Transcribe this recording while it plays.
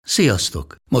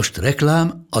Sziasztok! Most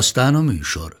reklám, aztán a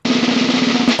műsor.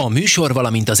 A műsor,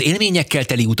 valamint az élményekkel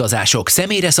teli utazások,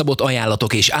 személyre szabott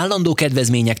ajánlatok és állandó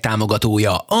kedvezmények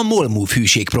támogatója a MOL Move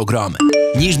hűségprogram.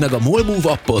 Nyisd meg a MOL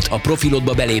Move appot, a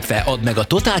profilodba belépve add meg a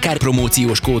Totalcar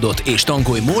promóciós kódot és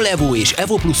tankolj MOL Evo és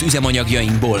Evo Plus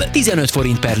üzemanyagjainkból 15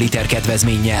 forint per liter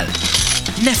kedvezménnyel.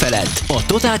 Ne feledd, a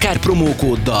Totalcar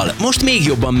promókóddal most még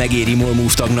jobban megéri MOL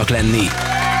Move tagnak lenni.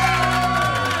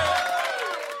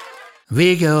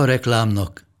 Vége a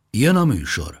reklámnak, jön a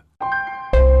műsor.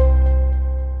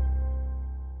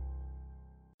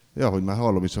 Ja, hogy már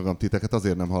hallom is magam titeket,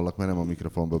 azért nem hallak, mert nem a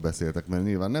mikrofonból beszéltek, mert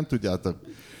nyilván nem tudjátok,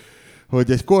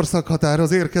 hogy egy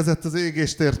korszakhatárhoz érkezett az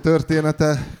égéstér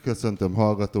története. Köszöntöm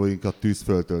hallgatóinkat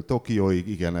Tűzföldtől Tokióig,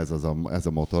 igen, ez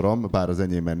a motorom, bár az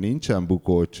enyémben nincsen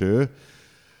bukócső.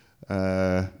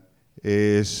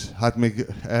 És hát még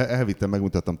elvittem,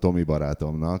 megmutattam Tomi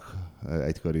barátomnak,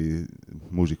 egykori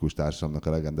muzsikus társamnak a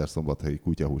legendás szombathelyi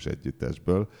Kutyahús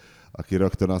együttesből, aki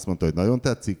rögtön azt mondta, hogy nagyon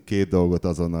tetszik, 2 dolgot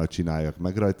azonnal csináljak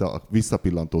meg rajta, a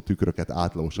visszapillantó tükröket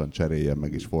átlósan cseréljem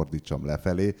meg és fordítsam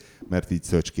lefelé, mert így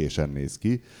szöcskésen néz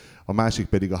ki. A másik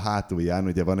pedig a hátulján,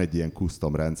 ugye van egy ilyen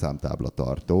custom rendszámtábla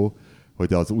tartó,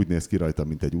 hogy az úgy néz ki rajta,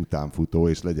 mint egy utánfutó,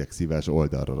 és legyek szíves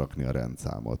oldalra rakni a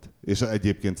rendszámot. És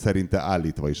egyébként szerinte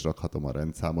állítva is rakhatom a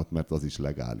rendszámot, mert az is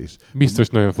legális. Biztos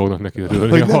nagyon fognak neki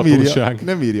örülni a hatóság.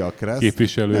 Nem írja a Kressz.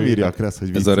 Képviselői. Nem írja a Kressz,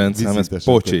 hogy ez a rendszám, ez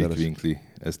pocsékvinkli.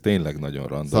 Ez tényleg nagyon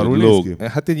random. Szarul néz ki?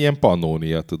 Hát egy ilyen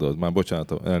pannónia, tudod. Már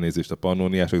bocsánat, elnézést a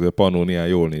pannóniások, de a pannónián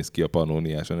jól néz ki a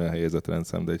pannóniáson elhelyezett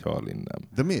rendszám, de egy Harlin nem.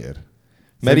 De miért?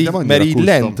 Mert így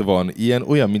lent van,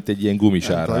 olyan, mint egy ilyen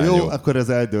gumisárványó. Jó, akkor ez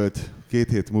eldőlt 2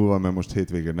 hét múlva, mert most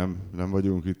hétvégén nem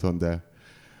vagyunk itthon, de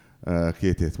 2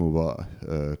 hét múlva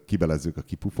kibelezzük a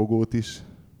kipufogót is.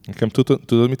 Nekem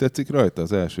tudod, mi tetszik rajta?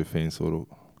 Az első fényszóró.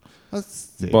 Az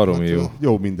szép, baromi jó.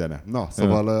 Jó mindene. Na,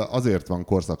 szóval azért van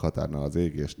korszakhatárnál az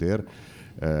égéstér.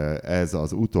 Ez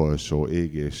az utolsó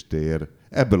égéstér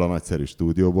ebből a nagyszerű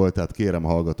stúdióból, tehát kérem a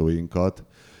hallgatóinkat,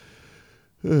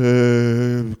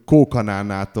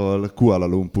 Kókanánától Kuala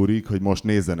Lumpurig, hogy most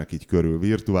nézzenek így körül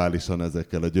virtuálisan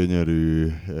ezekkel a gyönyörű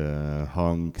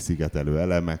hangszigetelő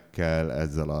elemekkel,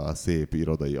 ezzel a szép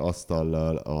irodai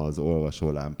asztallal, az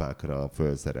olvasólámpákra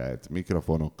felszerelt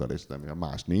mikrofonokkal, és nem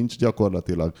más nincs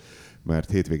gyakorlatilag,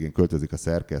 mert hétvégén költözik a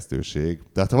szerkesztőség.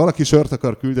 Tehát ha valaki sört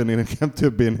akar küldeni, nekem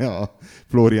többé ne a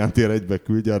Flórián tér 1-be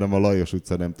küldje, hanem a Lajos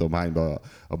utca nem tudom hányba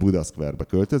a Buda Square-be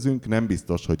költözünk. Nem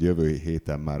biztos, hogy jövő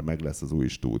héten már meg lesz az új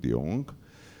stúdiónk.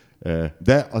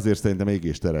 De azért szerintem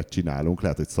égésteret csinálunk,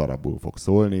 lehet, hogy szarabbul fog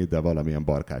szólni, de valamilyen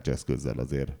barkács eszközzel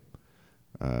azért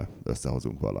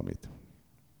összehozunk valamit.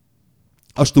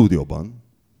 A stúdióban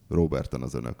Roberten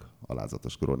az önök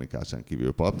alázatos kronikásán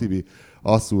kívül Pap TV.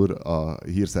 Asszúr a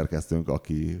hírszerkesztőnk,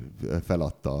 aki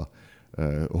feladta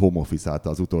home office-át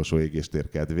az utolsó égéstér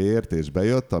kedvéért, és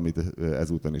bejött, amit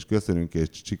ezúton is köszönünk, és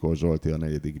Csikó Zsolti a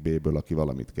 4. B-ből, aki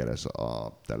valamit keres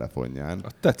a telefonján. A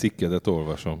te cikkedet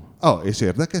olvasom. És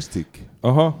érdekes cikk?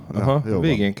 Aha.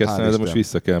 Végén kezdtem, de most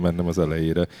vissza kell mennem az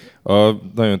elejére.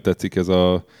 Nagyon tetszik ez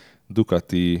a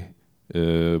Ducati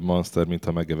Monster,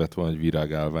 mintha megevett volna egy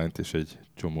virágálványt és egy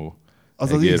csomó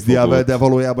az XDL-vel, de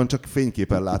valójában csak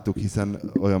fényképen láttuk,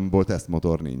 hiszen olyan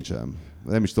tesztmotor nincsen.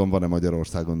 Nem is tudom, van-e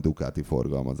Magyarországon Ducati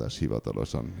forgalmazás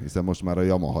hivatalosan, hiszen most már a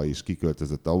Yamaha is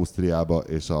kiköltözött Ausztriába,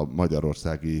 és a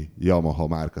magyarországi Yamaha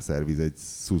márkaszerviz egy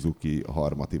Suzuki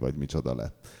Harmati vagy micsoda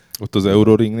lett. Ott az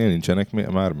Euroringnél nincsenek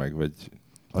már meg, vagy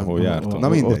ahol jártam? Na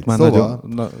mindegy. Ott már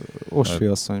szóval Osfi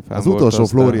asszony az utolsó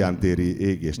Flórián téri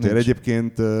égéstér.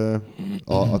 Egyébként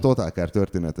a Totalcar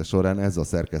története során ez a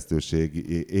szerkesztőség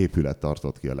épület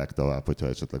tartott ki a legtovább, hogyha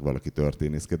esetleg valaki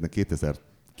történészkedne.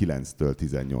 2009-től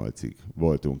 18-ig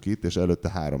voltunk itt, és előtte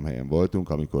 3 helyen voltunk,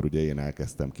 amikor ugye én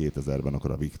elkezdtem 2000-ben,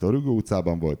 akkor a Viktor Hugo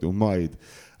utcában voltunk, majd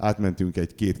átmentünk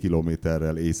egy 2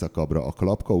 kilométerrel északabbra a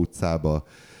Klapka utcába,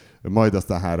 majd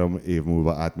aztán 3 év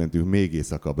múlva átmentünk még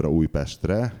északabbra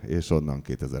Újpestre, és onnan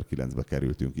 2009-be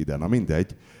kerültünk ide. Na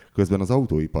mindegy, közben az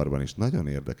autóiparban is nagyon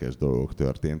érdekes dolgok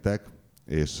történtek,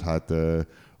 és hát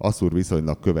Asszúr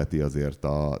viszonylag követi azért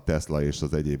a Tesla és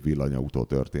az egyéb villanyautó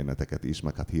történeteket is,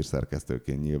 meg hát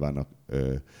hírszerkesztőként nyilván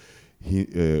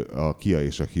a Kia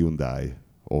és a Hyundai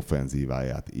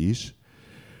offenzíváját is.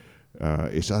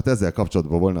 És hát ezzel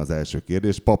kapcsolatban volna az első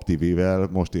kérdés. Pap TV-vel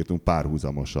most írtunk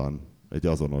párhuzamosan egy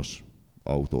azonos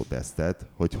autótesztet,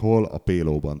 hogy hol a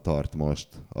pélóban tart most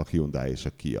a Hyundai és a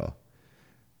Kia.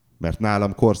 Mert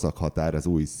nálam korszakhatár az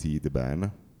új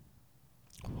Ceed-ben,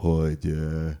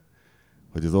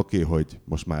 hogy az oké, hogy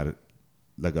most már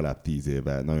legalább 10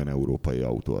 éve nagyon európai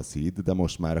autó a Ceed, de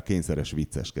most már a kényszeres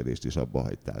vicceskedést is abba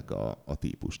hagyták a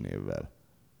típusnévvel.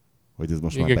 hogy ez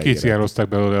most igen, már beérett. Igen, kiciározták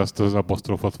belőle azt az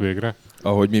apostrofot végre.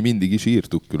 Ahogy mi mindig is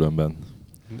írtuk különben.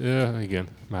 Igen,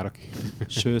 már aki.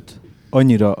 Sőt,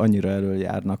 annyira elől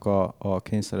járnak a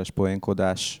kényszeres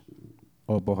poénkodás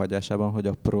abba hagyásában, hogy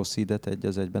a Proceed-et egy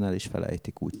az egyben el is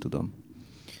felejtik, úgy tudom.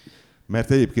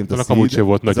 Mert egyébként annak amúgy sem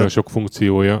volt nagyon sok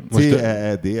funkciója.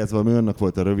 CEED, ez valami önnek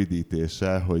volt a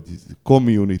rövidítése, hogy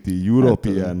Community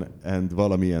European and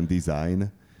valamilyen Design,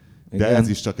 de igen. Ez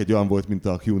is csak egy olyan volt, mint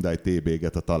a Hyundai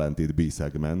TB-get, a Talented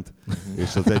B-segment,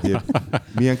 és az egyéb...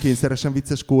 Milyen kényszeresen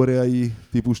vicces koreai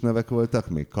típus nevek voltak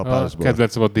még kapásból? A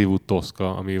kedvencem a Daewoo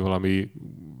Tosca, ami valami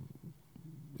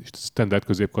standard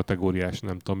középkategóriás,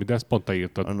 nem tudom, de ezt pont te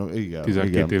írtad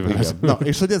 12 évvel. Na,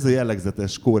 és hogy ez a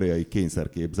jellegzetes koreai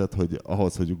kényszerképzet, hogy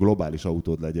ahhoz, hogy globális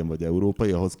autód legyen, vagy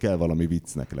európai, ahhoz kell valami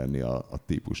viccnek lenni a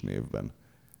típus névben.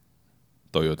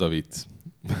 Toyota vicc.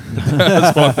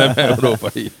 Ez pont nem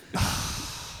európai.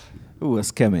 Ez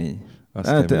kemény.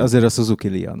 Hát azért a Suzuki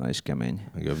Liana is kemény.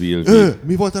 Meg a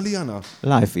mi volt a Liana?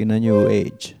 Life in a New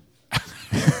Age.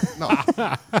 Na,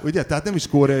 ugye? Tehát nem is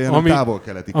koreai, hanem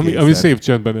távol-keleti kényszer. Ami szép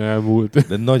csendben elmúlt.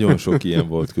 De nagyon sok ilyen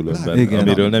volt különben, igen,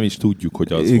 amiről nem is tudjuk,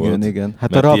 hogy az volt. Igen.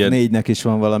 Hát mert a RAV4-nek is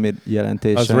van valami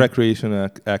jelentése. Az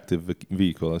Recreational Active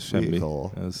Vehicle, az semmi.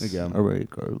 Ez... Igen. A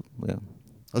vehicle, yeah.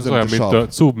 Az olyan, mint a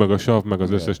SUV, meg a SAV, meg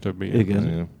az összes többi.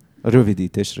 Igen. A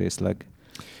rövidítés részleg.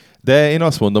 De én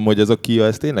azt mondom, hogy ez a Kia,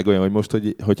 ez tényleg olyan, hogy most,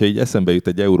 hogyha így eszembe jut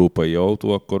egy európai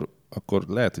autó, akkor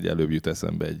lehet, hogy előbb jut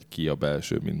eszembe egy Kia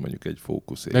belső, mint mondjuk egy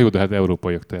Focus. De jó, de hát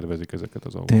európaiak tervezik ezeket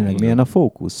az autókat. Tényleg, milyen a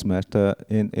Focus? Mert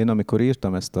én amikor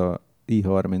írtam ezt a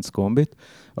i30 kombit,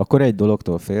 akkor egy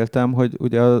dologtól féltem, hogy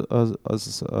ugye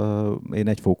én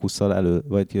egy Focusszal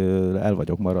el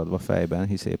vagyok maradva fejben,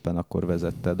 hisz éppen akkor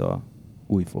vezetted a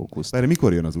új Focust. Mert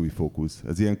mikor jön az új Focus?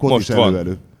 Ez ilyen kod is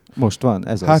elő. Most van,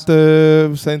 ez hát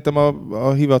szerintem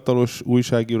a hivatalos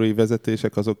újságírói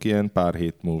vezetések azok ilyen pár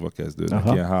hét múlva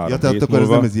kezdődnek. Ilyen 3 hét tehát akkor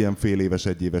múlva. Ez nem ez ilyen fél éves,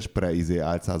 egyéves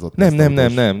álcázott.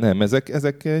 Nem.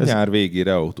 Ezek nyár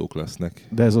végére autók lesznek.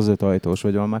 De ez az 5 ajtós,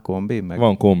 vagy van már kombi? Meg?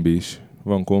 Van kombi is.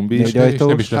 4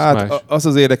 ajtós? Hát az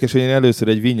az érdekes, hogy én először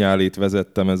egy Vignalét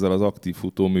vezettem ezzel az aktív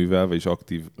futóművel, vagyis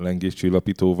aktív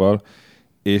lengéscsillapítóval,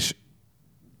 és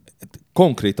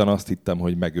konkrétan azt hittem,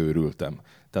 hogy megőrültem.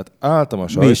 Tehát álltam a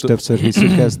sajtó... Mi is többször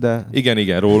hiszük ezt, de...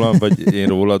 Igen, rólam, vagy én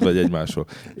rólad, vagy egymásról.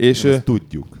 És ezt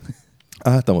tudjuk.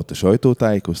 Álltam ott a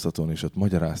sajtótájékoztatón, és ott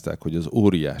magyarázták, hogy az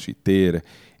óriási tér,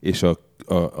 és a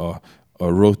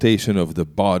rotation of the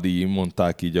body,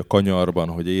 mondták így a kanyarban,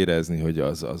 hogy érezni, hogy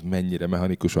az mennyire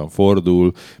mechanikusan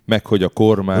fordul, meg hogy a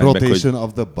kormány... Rotation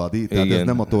of the body? Tehát igen. Ez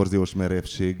nem a torziós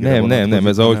merevség. Nem,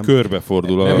 ez ahogy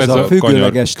körbefordul ez a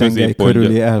függőleges tengely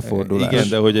körüli elfordulás. Igen,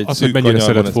 de hogy egy hogy mennyire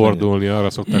szeret fordulni, arra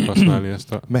szokták használni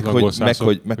ezt a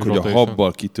meg hogy a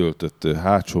habbal kitöltött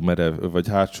hátsó merev, vagy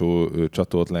hátsó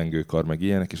csatolt lengőkar, meg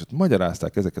ilyenek, és ott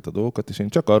magyarázták ezeket a dolgokat, és én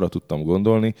csak arra tudtam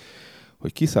gondolni,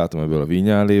 hogy kiszálltam ebből a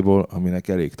Vignaléból, aminek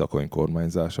elég takony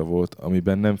kormányzása volt,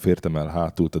 amiben nem fértem el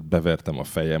hátul, tehát bevertem a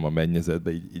fejem a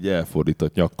mennyezetbe, így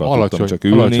elfordított nyakkal tudtam csak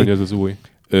ülni. Alacsony ez az új.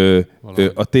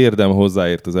 A térdem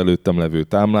hozzáért az előttem levő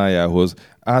támlájához,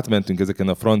 átmentünk ezeken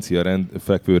a francia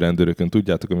fekvőrendőrökön,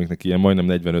 tudjátok, amiknek ilyen majdnem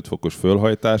 45 fokos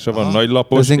fölhajtása van,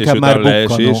 nagylapos, és utána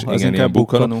leesés, igen, ilyen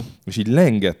bukkanó, és így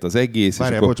lengett az egész.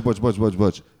 Várjál,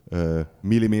 bocs.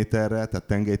 Milliméterre, tehát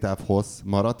tengelytáv hossz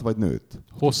maradt, vagy nőtt?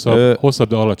 Hosszabb,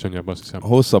 de alacsonyabb, azt hiszem.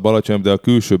 Hosszabb, alacsonyabb, de a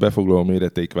külső befoglaló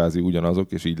méretei kvázi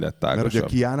ugyanazok, és így lett tágasabb. Mert ugye a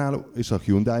Kia-nál és a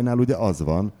Hyundai-nál ugye az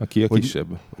van, a Kia kisebb.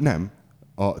 Nem.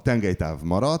 A tengelytáv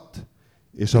maradt,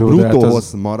 és a bruttó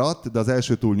hossz maradt, de az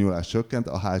első túlnyúlás csökkent,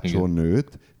 a hátsó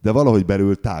nőtt, de valahogy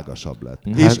belül tágasabb lett.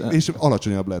 És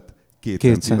alacsonyabb lett 2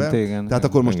 centivel. Tehát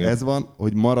akkor most ez van,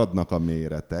 hogy maradnak a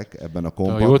méretek ebben a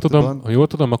kompaktban. Ha jól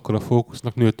tudom, akkor a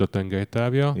Focusnak nőtt a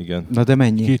tengelytávja. Igen. Na de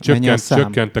mennyi?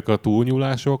 Csökkentek a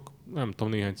túlnyúlások, nem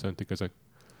tudom, néhány centik ezek.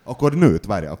 Akkor nőtt,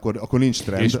 várjál, akkor nincs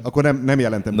trend, akkor nem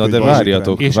jelentem, hogy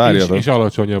várjatok. És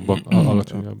alacsonyabb.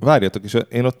 Várjatok, és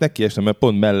én ott nekiestem, mert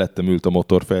pont mellettem ült a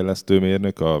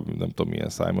motorfejlesztőmérnök, a nem tudom milyen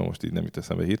Simon, most így nem jut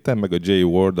eszembe hirtelen, meg a Jay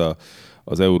Ward,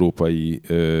 az európai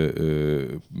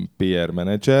PR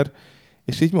menedzser,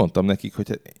 és így mondtam nekik,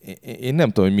 hogy én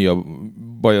nem tudom, hogy mi a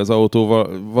baj az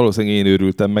autóval, valószínűleg én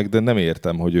őrültem meg, de nem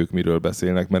értem, hogy ők miről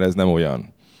beszélnek, mert ez nem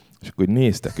olyan. És akkor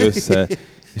néztek össze,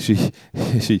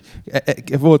 és így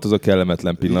volt az a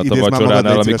kellemetlen pillanat a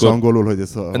vacsoránál, amikor... angolul, hogy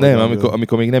ez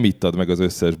amikor még nem ittad meg az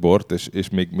összes bort, és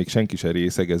még senki se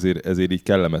részeg, ezért így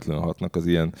kellemetlen hatnak az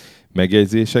ilyen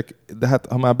megjegyzések. De hát,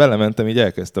 ha már belementem, így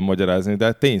elkezdtem magyarázni, de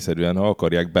hát tényszerűen, ha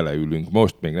akarják, beleülünk.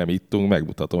 Most még nem ittunk,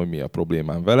 megmutatom, hogy mi a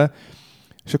problémám vele.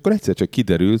 És akkor egyszer csak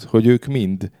kiderült, hogy ők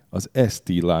mind az ST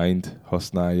Line-t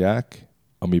használják,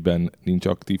 amiben nincs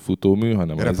aktív futómű,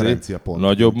 hanem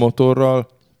nagyobb motorral,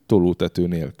 tolótető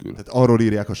nélkül. Tehát arról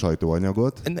írják a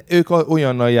sajtóanyagot. Ők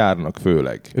olyannal járnak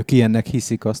főleg. Ők ilyennek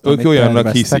hiszik azt, ők amit olyannak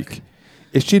terveztek. hiszik.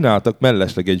 És csináltak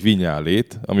mellesleg egy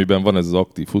vinyálét, amiben van ez az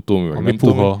aktív futómű, ami nem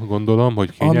puha, tudom, gondolom,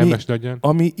 hogy kényelmes legyen.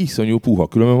 Ami iszonyú puha,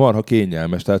 különben marha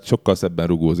kényelmes, tehát sokkal szebben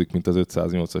rugózik, mint az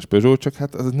 508-as Peugeot, csak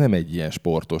hát ez nem egy ilyen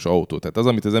sportos autó. Tehát az,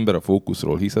 amit az ember a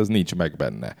Focusról hisz, az nincs meg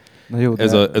benne. Na jó,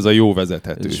 ez a jó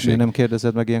vezethetőség. És miért nem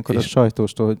kérdezed meg ilyenkor a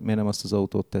sajtóstól, hogy miért nem azt az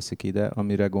autót teszik ide,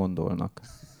 amire gondolnak?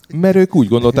 Mert ők úgy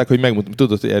gondolták, hogy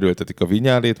tudod, hogy erőltetik a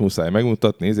vinyálét, muszáj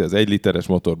megmutatni, nézi, az 1 literes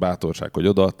motor bátorság, hogy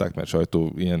odaadták, mert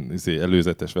sajtó ilyen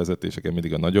előzetes vezetéseken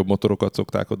mindig a nagyobb motorokat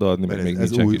szokták odaadni, mert még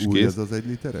nincsenek is kész. Ez az 1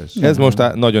 literes? Ez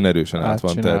most nagyon erősen át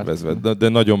van tervezve, de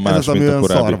nagyon más, ez az, mint a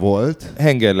korábbi. Szar volt.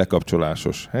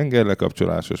 Hengerlekapcsolásos,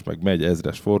 meg megy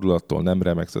 1000-es fordulattól, nem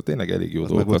remeg, szóval tényleg elég jó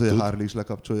dolgokat tud. Meg volt, hogy a Harley is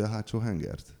lekapcsolja a hátsó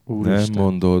hengert? Nem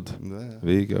mondod.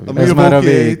 Vége. Ez már a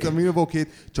vég. A Milwaukee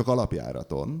csak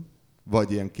alapjáraton,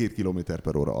 vagy ilyen 2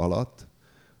 km/h alatt,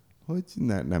 hogy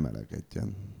ne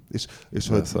melegedjen. És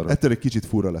hogy ettől egy kicsit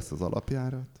fura lesz az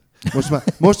alapjárat.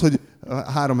 Most, hogy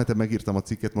 3 hete megírtam a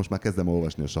cikket, most már kezdem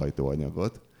olvasni a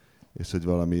sajtóanyagot, és hogy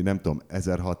valami, nem tudom,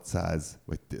 1600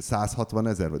 vagy 160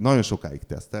 000, vagy nagyon sokáig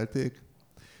tesztelték,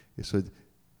 és hogy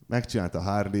megcsinálta a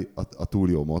Harley a túl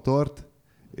jó motort,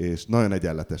 és nagyon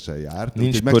egyenletesen járt.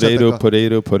 Nincs Parero.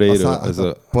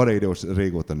 Parero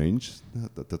régóta nincs,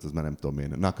 tehát az már nem tudom én,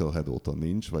 Knucklehead óta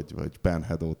nincs, vagy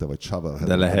Penhead óta, vagy Shovelhead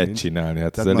de óta lehet nincs. csinálni,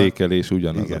 hát az elékelés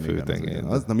ugyanaz a főtengely.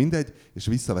 Na mindegy, és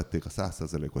visszavették a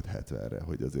 100%-ot 70-re,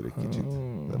 hogy azért egy kicsit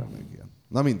remegjen.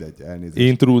 Na mindegy, elnézést.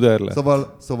 Intruder lett.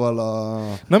 Szóval a...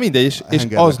 Na mindegy, és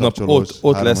aznap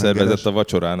ott leszervezett a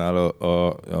vacsoránál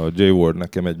a J. Ward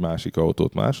nekem egy másik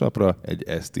autót másnapra, egy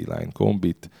ST-Line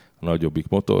kombit, a nagyobbik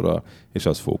motorral, és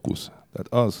az Focus.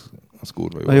 Tehát az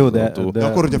kurva jó, de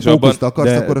akkor, hogyha Focust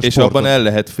akarsz, akkor a és abban el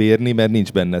lehet férni, mert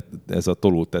nincs benne ez a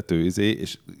tolótető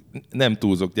és nem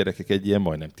túlzok, gyerekek, egy ilyen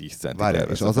majdnem 10 centit. Várjál,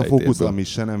 és az a Focus, ami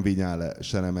se nem vinyále,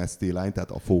 se nem ST-Line,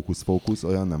 tehát a Focus,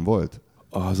 olyan nem volt?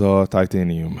 Az a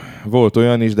Titanium. Volt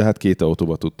olyan is, de hát 2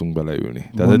 autóba tudtunk beleülni.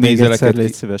 Tehát még egyszer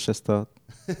légy szíves ezt a...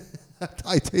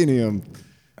 Titanium.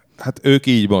 Hát ők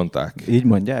így mondták. Így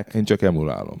mondják? Én csak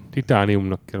emulálom.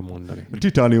 Titániumnak kell mondani.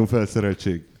 Titánium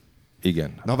felszereltség.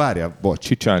 Igen. Na várjál, bocs.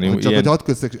 Titánium. Csak ilyen...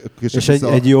 És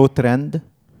egy jó trend?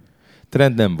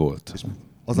 Trend nem volt. És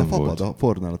az nem a fakad, a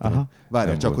Fordnál.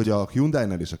 Várjál, csak volt. Hogy a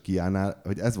Hyundai-nál és a Kia-nál,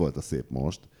 hogy ez volt a szép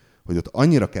most, hogy ott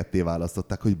annyira ketté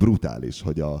választották, hogy brutális,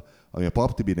 hogy ami a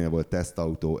PUBG-nél volt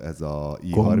tesztautó, ez a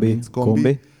i30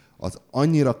 kombi, az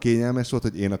annyira kényelmes volt,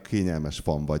 hogy én a kényelmes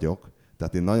fan vagyok.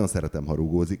 Tehát én nagyon szeretem, ha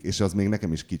rugózik, és az még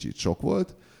nekem is kicsit sok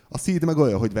volt. A Seed meg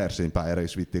olyan, hogy versenypályára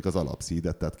is vitték az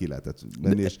alapszídet, tehát ki lehetett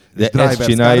menni. De ezt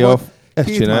csinálja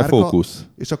a Focus.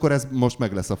 És akkor ez most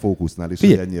meg lesz a Focusnál is,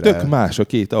 hogy ennyire... Tök más a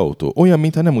 2 autó. Olyan,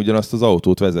 mintha nem ugyanazt az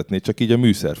autót vezetnéd, csak így a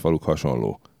műszerfaluk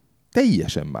hasonló.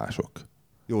 Teljesen mások.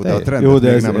 Jó, de a trendet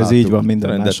ez, nem ez láttuk. így van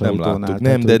minden más nem autónál.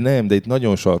 láttuk. De itt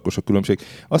nagyon sarkos a különbség.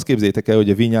 Azt képzeljétek el, hogy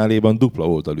a vinyáléban dupla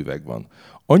oldalüveg van.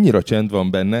 Annyira csend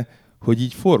van benne, hogy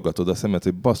így forgatod a szemet,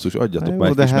 hogy basszus, adjatok már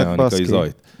egy kis mechanikai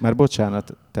zajt. Már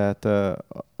bocsánat, tehát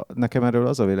nekem erről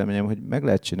az a véleményem, hogy meg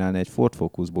lehet csinálni egy Ford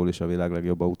Focusból is a világ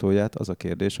legjobb autóját, az a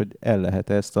kérdés, hogy el lehet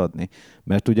ezt adni.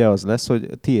 Mert ugye az lesz, hogy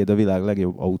tiéd a világ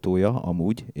legjobb autója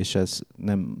amúgy, és ez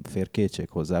nem fér kétség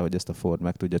hozzá, hogy ezt a Ford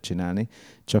meg tudja csinálni,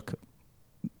 csak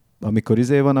amikor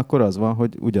van, akkor az van,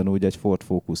 hogy ugyanúgy egy Ford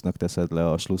Focusnak teszed le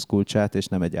a sluszkulcsát, és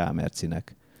nem egy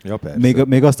A-Mercinek. Ja, persze,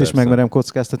 még azt is megmerem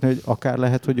kockáztatni, hogy akár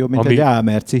lehet, hogy jobb, mint egy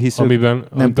A-merci, hisz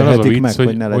nem tehetik meg,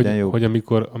 hogy ne legyen jó. Hogy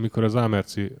amikor az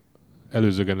A-merci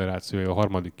előző generációja, a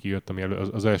harmadik kijött, ami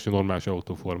az első normális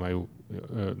autóformájú,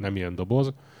 nem ilyen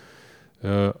doboz,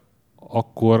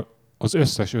 akkor az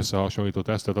összes összehasonlító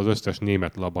tesztet az összes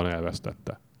német labban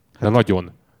elvesztette. De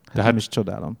nagyon. Tehát nem is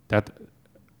csodálom. Tehát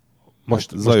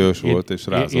most zajos volt és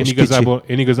rázós.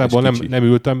 Én igazából nem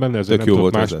ültem benne, ezért nem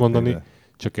tudok más mondani. De.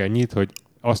 Csak ennyit, hogy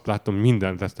azt láttam,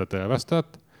 minden tesztet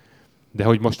elvesztett, de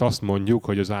hogy most azt mondjuk,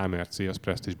 hogy az A-merci az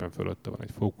presztízsben fölötte van egy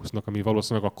Focusnak, ami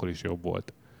valószínűleg akkor is jobb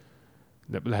volt.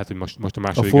 De lehet, hogy most a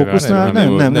második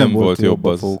generációban nem volt jobb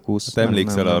a Focus. Hát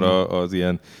emlékszel arra az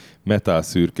ilyen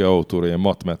metálszürke autóra, ilyen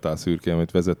matt metálszürke,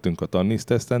 amit vezettünk a Tannis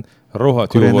teszten.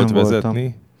 Rohadt jó volt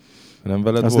vezetni. Nem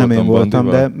veled az voltam, nem én voltam,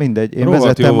 Bandival. de mindegy. Én rohadt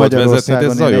vezettem Magyarországon,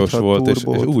 ez zajos volt, és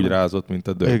úgy rázott, mint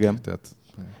a dög. Igen. Tehát...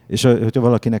 És hogyha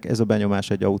valakinek ez a benyomás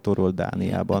egy autóról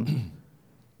Dániában,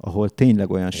 ahol tényleg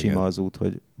olyan sima az út,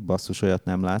 hogy basszus, olyat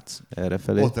nem látsz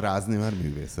errefelé. Ott rázni már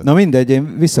művészet. Na mindegy,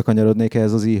 én visszakanyarodnék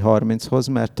ehhez az i30-hoz,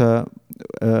 mert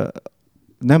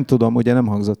nem tudom, ugye nem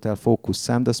hangzott el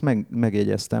fókuszszám, de azt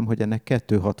megjegyeztem, hogy ennek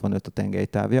 265 a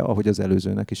tengelytávja, ahogy az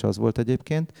előzőnek is az volt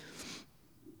egyébként.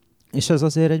 És ez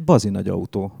azért egy bazi nagy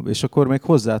autó. És akkor még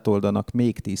hozzátoldanak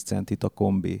még 10 centit a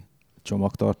kombi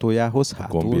csomagtartójához. A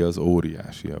kombi az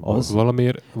óriási. Az.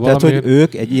 Valamiért... Tehát, hogy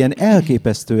ők egy ilyen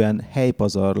elképesztően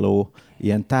helypazarló,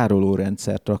 ilyen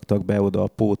tárolórendszert raktak be oda a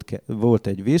volt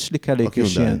egy virslikellék,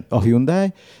 és ilyen a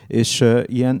Hyundai, és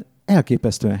ilyen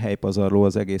elképesztően helypazarló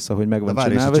az egész, ahogy meg van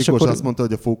csinálva. És Csikós azt mondta,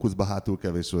 hogy a fókuszban hátul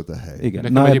kevés volt a hely.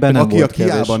 Igen, na ebben nem aki volt a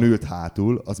Kiában ült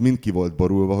hátul, az mind ki volt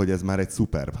borulva, hogy ez már egy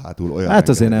szuperb hátul. Olyan hát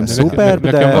azért nem szuperb,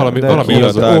 de valami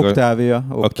az Octavia.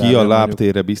 A Kia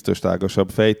lábtére biztos tágasabb,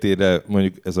 fejtére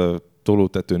mondjuk ez a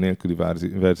tolótető nélküli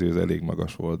verzió az elég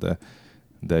magas volt,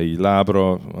 de így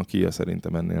lábra a Kia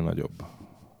szerintem ennél nagyobb.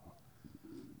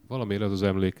 Valamiért az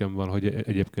emlékem van, hogy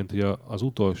egyébként ugye az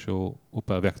utolsó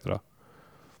Opel Vectra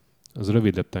az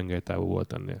rövidebb tengelytávú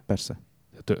volt ennél. Persze.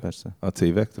 Persze. A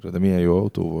C-Vectra? De milyen jó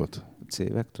autó volt?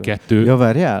 C-Vectra? Ja,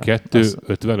 várjál?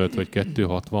 255 vagy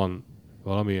 260,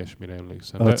 valami ilyesmire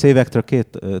emlékszem. A C-Vectra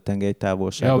 2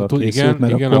 tengelytávolsággal készült,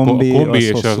 mert igen, a kombi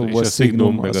és a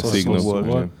Signum, meg a Signum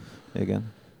volt.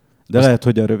 Igen. De lehet,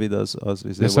 hogy a rövid az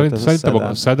vizé volt. Szerintem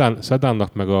a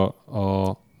szedánnak meg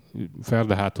a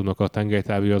ferdehátúnak a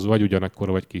tengelytávja az vagy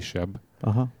ugyanakkora, vagy kisebb.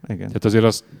 Aha, igen. Tehát azért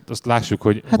azt lássuk,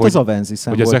 hogy... Hát hogy, az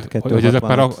Avenzisen volt hogy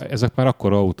ezek már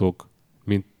akkora autók,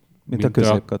 mint a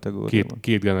középkategóriában.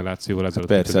 Két generációval ezelőtt.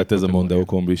 Hát persze, hát ez a Mondeo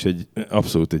kombi is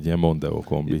abszolút egy ilyen Mondeo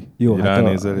kombi. Jó,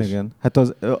 hát igen. Hát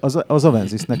az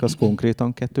Avenzisnek az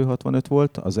konkrétan 265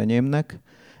 volt, az enyémnek,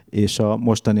 és a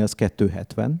mostani az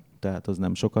 270, tehát az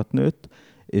nem sokat nőtt,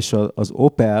 és az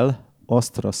Opel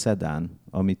Astra Sedan,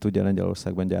 amit ugye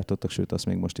Lengyelországban gyártottak, sőt azt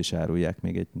még most is árulják,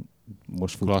 még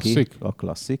most fut Classic? ki. A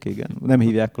klasszik, igen. Nem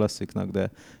hívják klassziknak,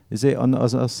 de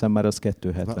azt hiszem már az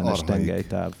 270-es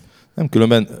tengelytáv. Nem,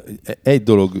 különben egy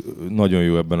dolog nagyon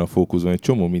jó ebben a fókuszban, hogy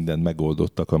csomó mindent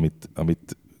megoldottak,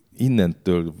 amit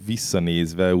innentől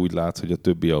visszanézve úgy látsz, hogy a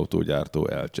többi autógyártó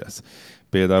elcsesz.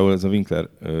 Például ez a Winkler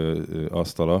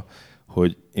asztala,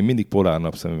 hogy én mindig polár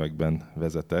napszemüvegben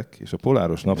vezetek, és a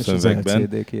poláros napszemüvegben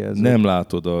nem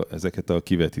látod ezeket a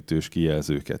kivetítős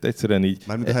kijelzőket. Egyszerűen így...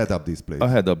 Mármint a head-up display. A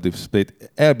head-up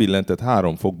display-t elbillented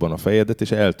 3 fokban a fejedet,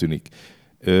 és eltűnik.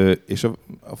 És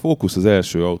a Focus az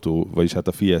első autó, vagyis hát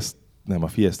a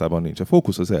Fiestában nincs. A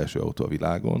Focus az első autó a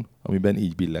világon, amiben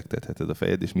így billegtetheted a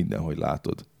fejed, és mindenhogy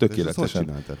látod.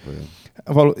 Tökéletesen.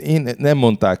 Én nem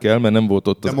mondták el, mert nem volt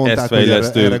ott az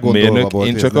S-fejlesztő mérnök.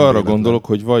 Én csak arra gondolok,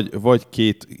 hogy vagy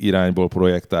két irányból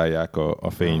projektálják a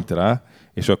fényt rá,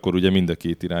 és akkor ugye mind a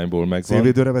két irányból megvan.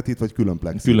 Szélvédőre vetít, vagy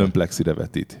különplexire? Különplexire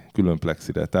vetít.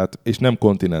 Különplexire. Tehát, és nem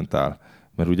kontinentál.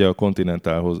 Mert ugye a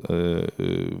Continentalhoz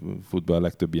fut be a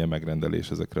legtöbb ilyen megrendelés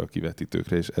ezekre a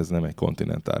kivetítőkre, és ez nem egy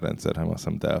Continental rendszer, hanem azt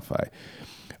hiszem Delphi.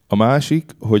 A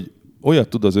másik, hogy olyat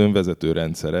tud az önvezető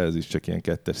rendszere, ez is csak ilyen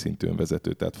 2-es szintű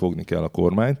önvezető, tehát fogni kell a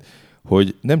kormányt,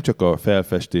 hogy nem csak a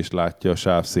felfestést látja a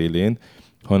sáv szélén,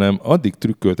 hanem addig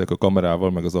trükköltek a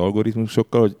kamerával, meg az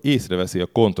algoritmusokkal, hogy észreveszi a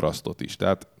kontrasztot is.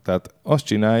 Tehát azt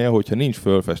csinálja, hogy ha nincs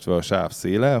fölfestve a sáv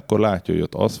széle, akkor látja, hogy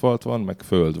ott aszfalt van, meg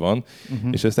föld van,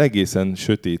 és ezt egészen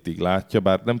sötétig látja,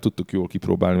 bár nem tudtuk jól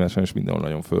kipróbálni, mert sajnos mindenhol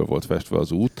nagyon föl volt festve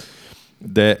az út,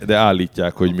 de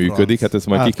állítják, hogy működik, hát ezt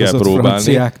majd ki kell próbálni.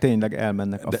 Franciák tényleg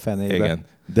elmennek a fenébe. Igen.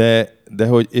 De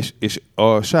hogy, és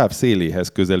a sáv széléhez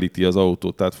közelíti az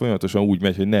autót, tehát folyamatosan úgy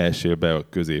megy, hogy ne essél be a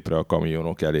középre a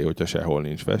kamionok elé, hogyha sehol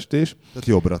nincs festés. Tehát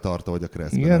jobbra tart, ahogy a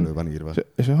keresztben elő van írva.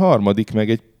 És a harmadik meg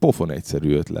egy pofon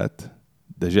egyszerű ötlet,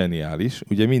 de zseniális.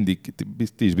 Ugye mindig,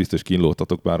 ti is biztos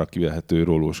kínlódtatok már a kivehető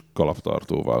rólós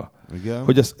kalaptartóval. Igen.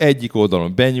 Hogy az egyik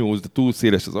oldalon benyúlsz, de túl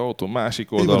széles az autó,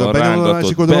 másik oldalon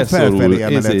rángatod, felfelé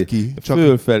emeled ki. Csak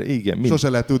fölfelé, igen. Sose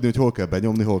lehet tudni, hogy hol kell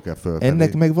benyomni, hol kell fölfelé.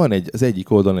 Ennek meg van az egyik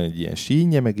oldalon egy ilyen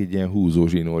sínje, meg egy ilyen húzó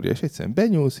zsinórja, és egyszerűen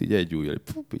benyúlsz, így egy ujjal,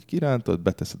 így kirántod,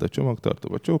 beteszed a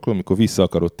csomagtartóba, csókolom, amikor vissza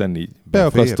akarod tenni,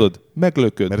 beakasztod,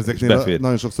 meglököd, mert ezeknél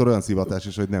nagyon sokszor olyan szivatás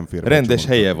is, hogy nem fér. Rendes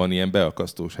helye van, ilyen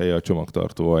beakasztós helye a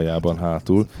csomagtartó aljában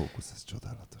hátul. Fókusz, ez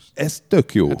csodálatos. Ez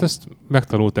tök jó. Hát ezt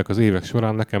megtanulták az évek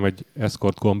során, nekem egy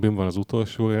Escort kombim van az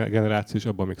utolsó generáció, és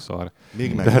abban még szar.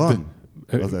 Még megvan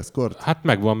az Escort? Hát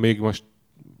megvan még, most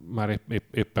már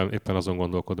éppen azon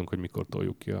gondolkodunk, hogy mikor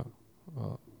toljuk ki a...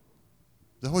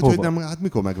 De hogy nem, hát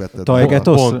mikor megvetted?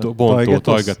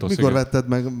 Tajgetos. Mikor vetted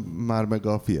meg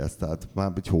a Fiestát?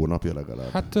 Már egy hónapja legalább.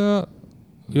 Hát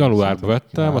januárban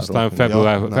vettem, aztán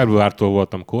februártól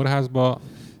voltam kórházba.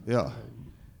 Ja.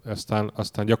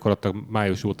 Aztán gyakorlatilag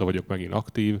május óta vagyok megint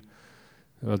aktív,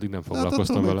 addig nem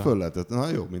foglalkoztam vele. Föl lehetett. Na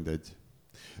jó, mindegy.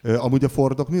 Amúgy a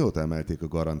Fordok mióta emelték a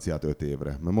garanciát 5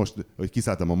 évre? Mert most, hogy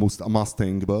kiszálltam a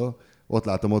Mustangból, ott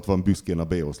látom, ott van büszkén a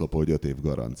B-oszlopó, hogy 5 év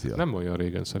garancia. Nem olyan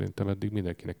régen szerintem, eddig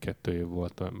mindenkinek 2 év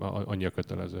volt, annyi a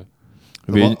kötelező.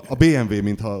 A BMW,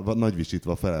 mintha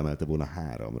nagyvisítva felemelte volna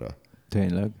 3-ra.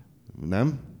 Tényleg.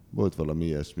 Nem? Volt valami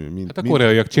ilyesmi. Hát a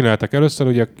koreaiak csináltak először,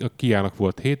 ugye a Kia-nak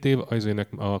volt 7 év,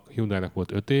 a Hyundai-nak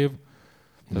volt 5 év.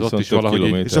 Viszont ott is több valahogy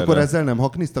kilométerre. És akkor ezzel nem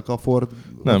hakniztak a Ford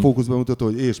Nem. a fókuszban mutató,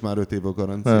 hogy és már 5 év a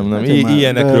garancia? Nem. Hát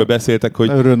Ilyenekről beszéltek, hogy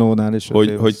a Renault-nál is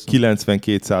hogy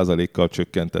 92%-kal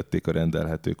csökkentették a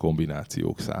rendelhető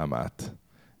kombinációk számát.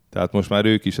 Tehát most már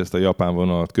ők is ezt a japán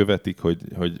vonalat követik,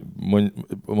 hogy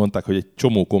mondták, hogy egy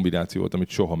csomó kombináció volt, amit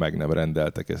soha meg nem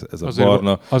rendeltek. Ez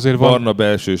a barna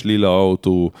belsős lila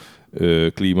autó,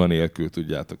 klíma nélkül,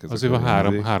 tudjátok. Azért van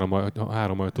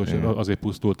három ajtós, azért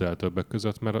pusztult el többek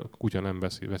között, mert a kutya nem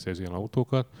veszi az ilyen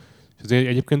autókat. És azért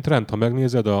egyébként trend, ha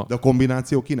megnézed De a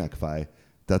kombináció kinek fáj?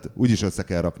 Tehát úgyis össze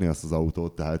kell rakni azt az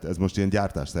autót, tehát ez most ilyen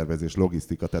gyártásszervezés,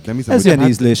 logisztika. Tehát nem hiszem, ez hogy ilyen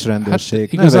ízlésrendőrség.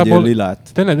 Hát ne vegyél igazából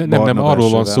lilát. Nem,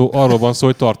 arról van szó,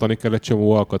 hogy tartani kell egy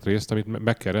csomó alkatrészt, amit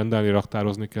meg kell rendelni,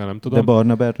 raktározni kell, nem tudom. De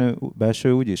barna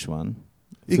belső úgy is van.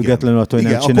 igen, Függetlenül attól, hogy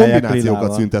igen, nem csinálják a kombinációkat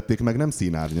lilával. szüntették meg, nem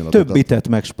színárnyalatokat. Több bitet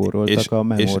megspóroltak a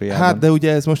memóriában. Hát de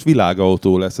ugye ez most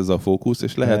világautó lesz ez a fókusz,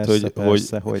 és lehet,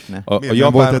 persze, hogy ne. a Miért nem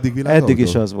japán, volt eddig világautó? Eddig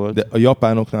is az volt. de a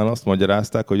japánoknál azt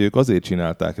magyarázták, hogy ők azért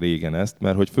csinálták régen ezt,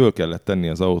 mert hogy föl kellett tenni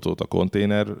az autót a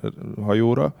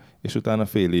konténerhajóra, és utána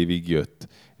fél évig jött.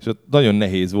 És ott nagyon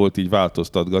nehéz volt így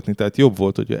változtatgatni, tehát jobb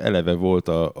volt, hogy eleve volt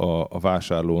a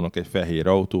vásárlónak egy fehér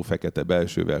autó, fekete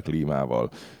belsővel, klímával,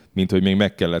 mint hogy még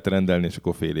meg kellett rendelni, és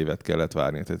akkor fél évet kellett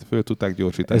várni. Tehát föl tudták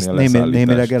gyorsítani Ez a leszállítást.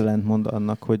 némileg ellentmond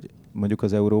annak, hogy mondjuk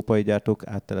az európai gyártók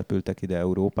áttelepültek ide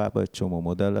Európába egy csomó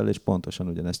modellel, és pontosan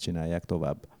ugyanezt csinálják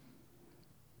tovább.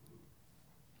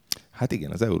 Hát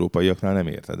igen, az európaiaknál nem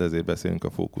érted, ezért beszélünk a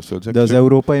fókuszról. De az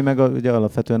európai meg ugye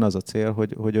alapvetően az a cél,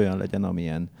 hogy olyan legyen,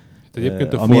 amilyen,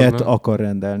 Egyébként amilyet akar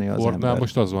rendelni az Fordnál ember.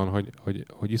 most az van,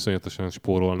 hogy iszonyatosan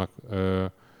spórolnak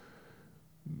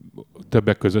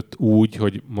többek között úgy,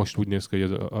 hogy most úgy néz ki,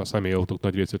 hogy a személyautók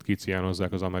nagy részét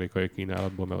kiciánozzák az amerikai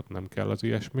kínálatból, mert ott nem kell az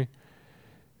ilyesmi.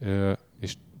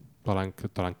 És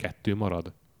talán 2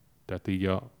 marad. Tehát így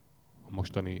a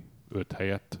mostani 5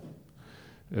 helyett.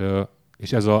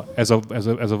 És ez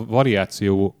a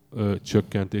variáció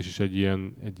csökkentés is egy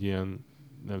ilyen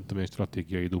nem tudom, egy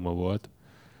stratégiai duma volt.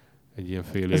 Egy ilyen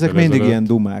fél évvel Ezek mindig ezelőtt. ilyen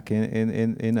dumák.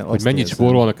 Én Hogy mennyit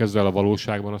spórolnak ezzel a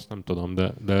valóságban, azt nem tudom,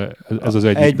 de ez az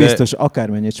egyik. Egy biztos,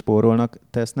 akármennyit spórolnak,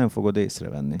 te ezt nem fogod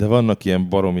észrevenni. De vannak ilyen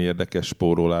baromi érdekes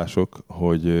spórolások,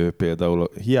 hogy például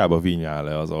hiába vinyál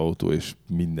le az autó, és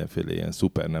mindenféle ilyen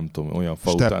szuper, nem tudom, olyan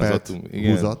fautánzatú,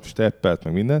 steppelt,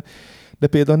 meg minden, de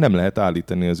például nem lehet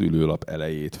állítani az ülőlap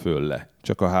elejét föl le,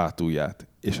 csak a hátulját.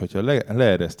 És hogyha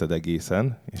leereszted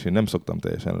egészen, és én nem szoktam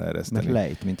teljesen leereszteni. Mert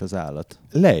lejt, mint az állat.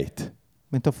 Lejt.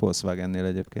 Mint a Volkswagennél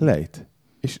egyébként. Lejt.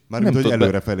 És Mármint, hogy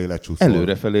előrefelé lecsúszol.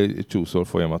 Előrefelé csúszol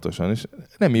folyamatosan, és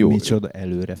nem jó. Micsoda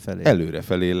előrefelé?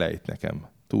 Előrefelé lejt nekem.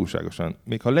 Túlságosan.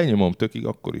 Még ha lenyomom tökig,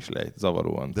 akkor is lejt.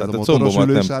 Zavaróan. De ez a motoros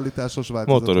ülésállításos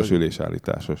változat? Motoros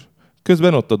ülésállításos.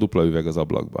 Közben ott a dupla üveg az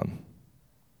ablakban.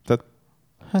 Tehát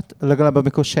Hát legalább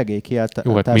amikor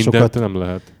segélykiáltásokat... Jó, hát mindent nem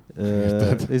lehet.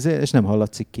 És nem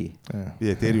hallatszik ki.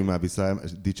 Ugye, térjünk már vissza,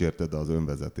 dicsérted az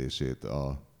önvezetését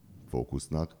a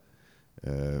Focusnak.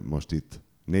 Most itt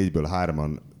 4-ből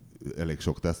 3-an elég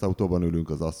sok tesztautóban ülünk,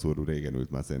 az Asszúr régen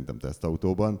ült már szerintem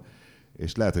tesztautóban,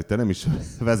 és lehet, hogy te nem is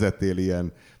vezettél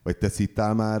ilyen, vagy te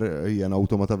szittál már ilyen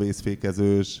automata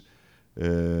vészfékezős,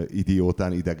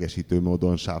 idiótán idegesítő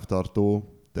módon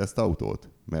sávtartó tesztautót?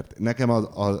 Mert nekem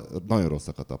nagyon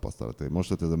rosszak a tapasztalatai.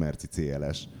 Most ott ez a Merci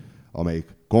CLS,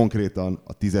 amelyik konkrétan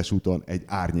a 10-es úton egy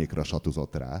árnyékra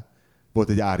satuzott rá. Volt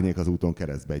egy árnyék az úton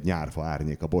keresztbe, egy nyárfa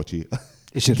árnyék, a bocsi.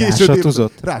 És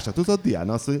rásatuzott? Rásatuzott,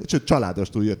 Diana azt mondja,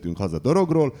 családostól jöttünk haza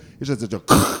Dorogról, és ez csak...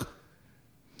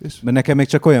 Mert nekem még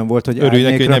csak olyan volt, hogy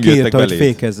örülnek, árnyékra hogy nem kiírta, hogy beléd.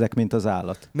 fékezzek, mint az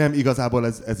állat. Nem, igazából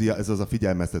ez az a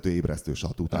figyelmeztető ébresztő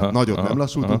satú. Tehát nagyot nem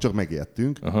lassultunk, csak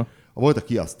megijedtünk. Volt a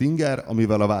Kia Stinger,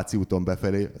 amivel a Váci úton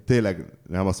befelé, tényleg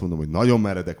nem azt mondom, hogy nagyon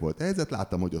meredek volt a helyzet,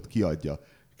 láttam, hogy ott kiadja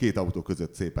 2 autó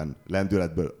között szépen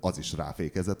lendületből, az is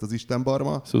ráfékezett az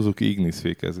istenbarma. Suzuki Ignis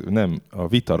fékező, nem, a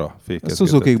Vitara fékező. A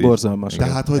Suzuki borzalmas.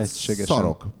 Tehát, hogy egységesen.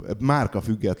 szarok. Márka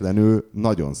függetlenül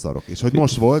nagyon szarok. És hogy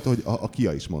most volt, hogy a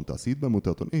Kia is mondta a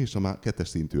szítbemutatón, és a 2-es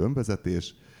szintű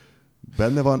önvezetés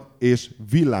benne van, és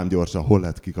villámgyorsan hol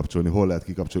lehet kikapcsolni,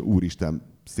 úristen,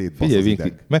 szétbasz Figyelj, az Vinki,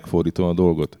 ideg. megfordítom a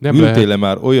dolgot. Nem Ültél-e lehet-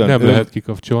 már olyan... Nem lehet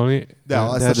kikapcsolni. De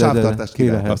ezt a sávtartást ki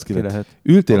lehet, azt ki lehet.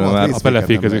 Ültél-e A már... részféket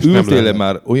belefékezés nem nem Ültél-e lehet.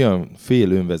 már olyan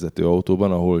fél önvezető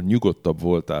autóban, ahol nyugodtabb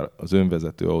voltál az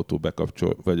önvezető autó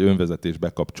vagy önvezetés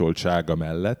bekapcsoltsága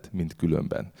mellett, mint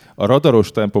különben? A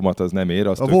radaros tempomat az nem ér,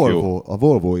 az A tök jó.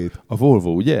 Volvo-ét. A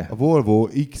Volvo, ugye? A Volvo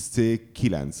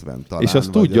XC90 talán. És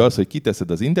azt vagy tudja az, hogy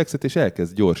kiteszed az indexet, és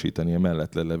elkezd gyorsítani a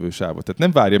mellette levő sávot. Tehát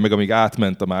nem várja meg, amíg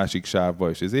átment a másik sávba,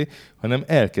 hanem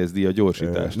elkezdi a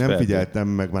gyorsítást. Nem feltenni. figyeltem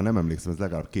meg, már nem emlékszem, ez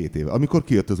legalább 2 éve. Amikor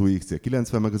kijött az új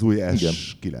XC90, meg az új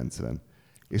S90.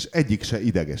 És egyik se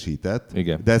idegesített,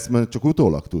 Igen. de ezt már csak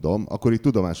utólag tudom, akkor itt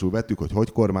tudomásul vettük,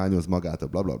 hogy kormányoz magát a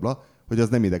blablabla, hogy az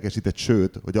nem idegesített,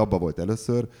 sőt, hogy abba volt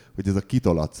először, hogy ez a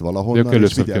kitolatsz Ők valahonnan, és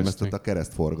először figyelmeztet kezdték. a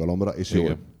keresztforgalomra, és Igen.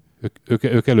 jól.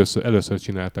 Ők először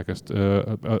csinálták ezt.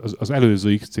 Az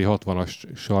előző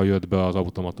XC60-assal jött be az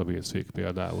automata vészfék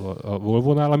például a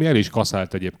Volvo-nál, ami el is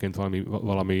kaszált egyébként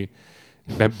valami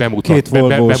Két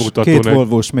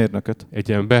Volvós mérnököt.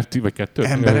 egy embert, vagy kettőt.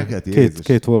 Embereket? Jézus.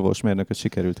 Két Volvós mérnököt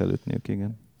sikerült elütniük,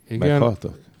 igen. Igen.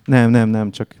 Meghaltak?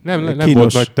 Nem, csak Nem kínos,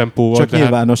 volt nagy tempóval, csak de hát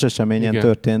nyilvános eseményen igen.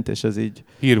 történt, és ez így...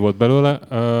 hír volt belőle,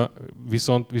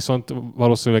 viszont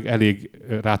valószínűleg elég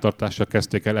rátartással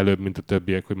kezdték el előbb, mint a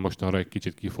többiek, hogy mostanra egy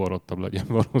kicsit kiforrottabb legyen.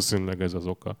 Valószínűleg ez az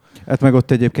oka. Hát meg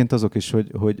ott egyébként azok is,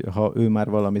 hogy ha ő már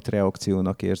valamit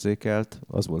reakciónak érzékelt,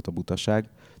 az volt a butaság.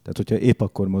 Tehát, hogyha épp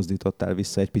akkor mozdítottál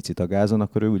vissza egy picit a gázon,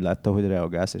 akkor ő úgy látta, hogy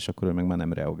reagálsz, és akkor ő meg már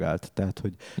nem reagált. Tehát,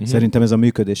 hogy szerintem ez a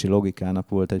működési logikának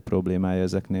volt egy problémája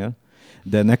ezeknél.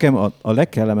 De nekem a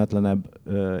legkellemetlenebb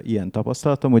ilyen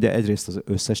tapasztalatom, ugye egyrészt az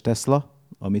összes Tesla,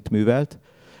 amit művelt,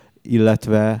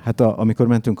 illetve hát amikor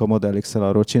mentünk a Model X-el,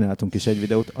 arról csináltunk is egy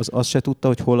videót, az se tudta,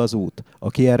 hogy hol az út.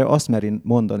 Aki erre azt meri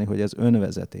mondani, hogy ez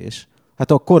önvezetés,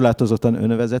 hát a korlátozottan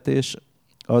önvezetés,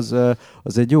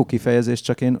 az egy jó kifejezés,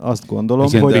 csak én azt gondolom,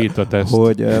 Igen, hogy, beta teszt.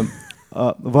 hogy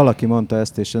valaki mondta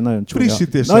ezt, és nagyon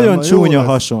Frissítéssel nagyon van, csúnya jó lesz.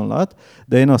 hasonlat,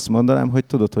 de én azt mondanám, hogy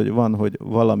tudod, hogy van, hogy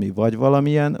valami vagy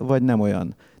valamilyen, vagy nem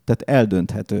olyan. Tehát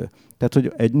eldönthető. Tehát,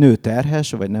 hogy egy nő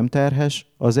terhes, vagy nem terhes,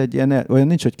 az egy ilyen, olyan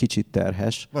nincs, hogy kicsit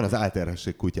terhes, Van az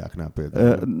álterhesség kutyáknál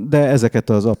például. de ezeket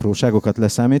az apróságokat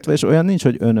leszámítva, és olyan nincs,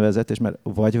 hogy önvezetés, mert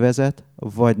vagy vezet,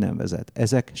 vagy nem vezet.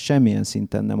 Ezek semmilyen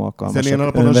szinten nem alkalmasak Hiszen ilyen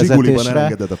alapon a Zsiguliban önvezetésre.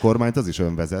 elengeded a kormányt, az is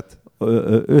önvezet.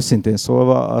 Őszintén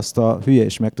szólva azt a hülye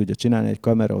is meg tudja csinálni, egy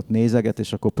kamera ott nézeget,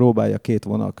 és akkor próbálja két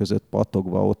vonal között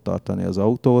pattogva ott tartani az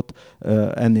autót.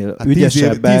 Ennél Hát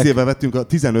ügyesebbek.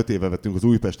 15 éve vettünk az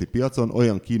újpesti piacon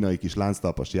olyan kínai kis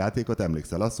lánctalpas játékot,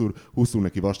 emlékszel, Asszúr, húztunk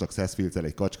neki vastag szeszfilccel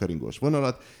egy kacskaringós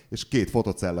vonalat, és 2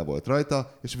 fotocella volt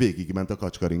rajta, és végigment a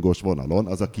kacskaringós vonalon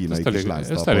az a kínai kis Ezt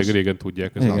lánctalpas. elég régen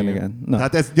tudják. Igen. Na.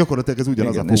 Tehát ez gyakorlatilag ez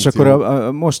ugyanaz Igen. a És funkció.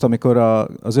 akkor most, amikor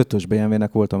az 5-ös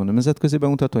BMW-nek voltam a nemzetközi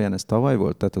bemutatóján, ez tavaly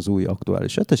volt, tehát az új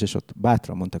aktuális 5-ös, és ott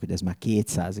bátran mondtak, hogy ez már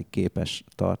 200-ig képes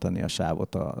tartani a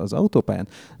sávot az autópályán.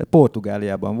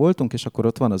 Portugáliában voltunk, és akkor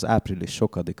ott van az április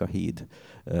sokadika híd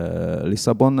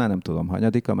Lisszabonnál, nem tudom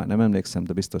hanyadika, már nem emlékszem,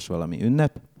 de biztos valami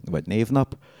ünnep, vagy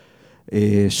névnap.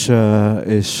 És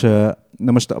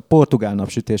na most a portugál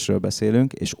napsütésről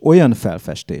beszélünk, és olyan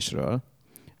felfestésről,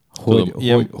 Tudom,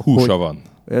 ilyen húsa van.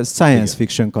 Science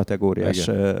fiction kategóriás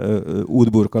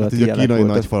útburkolati Hát így a jelek kínai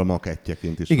voltak. nagyfal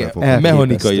makettjeként is Igen, felfogható.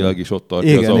 mechanikailag is ott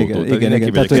tartja Igen, az autót. igen, Tehát igen, neki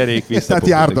igen. megy a Tehát, kerék vissza. Tehát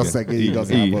járdaszegély Igen.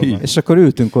 igazából. Így. És akkor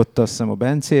ültünk ott azt hiszem a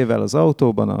Bencével, az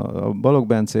autóban, a Balogh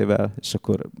Bencével, és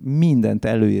akkor mindent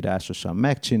előírásosan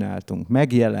megcsináltunk,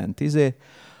 megjelent,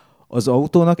 Az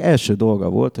autónak első dolga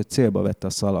volt, hogy célba vette a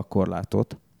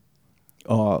szalagkorlátot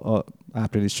a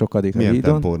április sokadika Milyen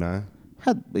hídon. tempónál?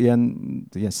 Hát ilyen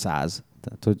 100.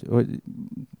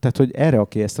 Tehát, hogy erre,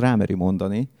 aki ezt rámeri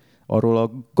mondani, arról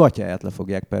a gatyáját le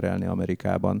fogják perelni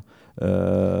Amerikában.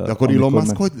 De akkor Elon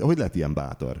Musk hogy lett ilyen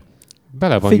bátor?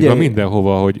 Bele van Figyelj! írva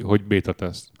mindenhova, hogy beta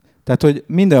teszt. Tehát, hogy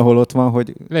mindenhol ott van,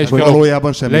 hogy Le is Hogy kell,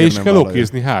 valójában semmi le is nem kell vállalja.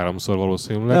 okézni 3-szor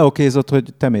valószínűleg. leokézott,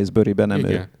 hogy te mész bőribe, nem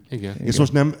ő. Igen. És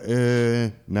most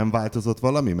nem változott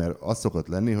valami? Mert az szokott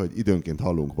lenni, hogy időnként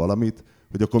hallunk valamit,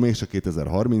 hogy akkor mégse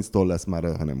 2030-tól lesz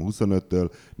már, hanem 25-től,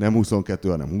 nem 22,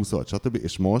 hanem 26, stb.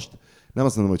 És most nem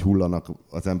azt mondom, hogy hullanak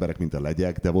az emberek, mint a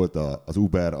legyek, de volt az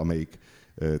Uber, amelyik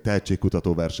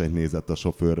tehetségkutató versenyt nézett a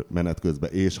sofőr menet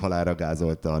közben, és halálra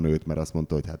gázolta a nőt, mert azt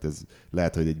mondta, hogy hát ez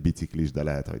lehet, hogy egy biciklis, de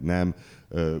lehet, hogy nem.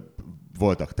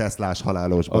 Voltak Teslás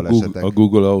halálos balesetek. A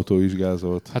Google autó is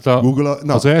gázolt. Hát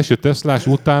az első Teslás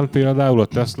után például a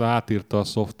Tesla átírta a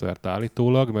szoftvert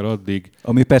állítólag, mert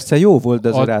Ami persze jó volt, de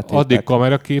azért átírták. addig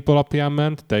kamerakép alapján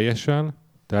ment teljesen,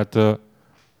 tehát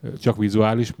csak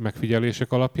vizuális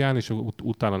megfigyelések alapján, és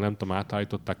utána nem tudom,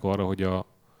 átállították arra, hogy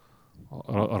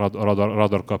a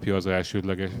radar kapja az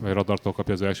elsődleges, vagy radartól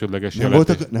kapja az elsődleges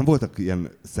jelet. Nem voltak ilyen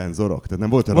szenzorok? Tehát nem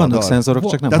volt a Vannak radar? szenzorok,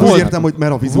 csak nem Tehát úgy használnak. értem, hogy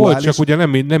mert a vizuális... Volt, csak ugye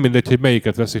nem mindegy, hogy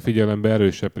melyiket veszi figyelembe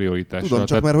erősebb prioritással. Tudom,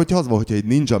 csak mert hogyha az van, hogyha egy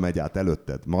ninja megy át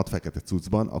előtted madfekete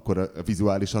cuccban, akkor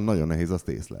vizuálisan nagyon nehéz azt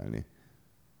észlelni.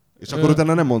 És akkor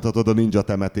utána nem mondhatod a ninja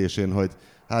temetésén, hogy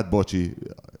hát bocsi,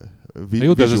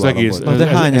 jó, de ez az egész... De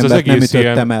hány ez az embert nem egész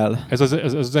ütöttem ilyen, el? ez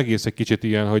az egész egy kicsit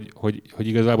ilyen, hogy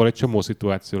igazából egy csomó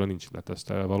szituációra nincs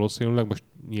letesztelve valószínűleg. Most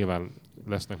nyilván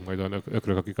lesznek majd olyan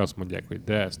ökrök, akik azt mondják, hogy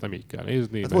de ezt nem így kell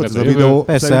nézni. Hát mert volt ez ez a jövő. videó,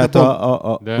 Persze, hát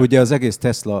De- ugye az egész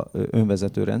Tesla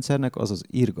önvezető rendszernek az az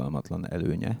irgalmatlan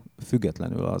előnye,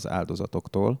 függetlenül az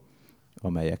áldozatoktól,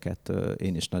 amelyeket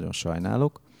én is nagyon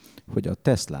sajnálok, hogy a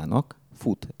Teslának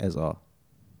fut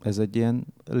ez egy ilyen,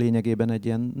 lényegében egy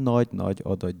ilyen nagy-nagy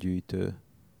adatgyűjtő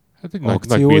Hát egy nagy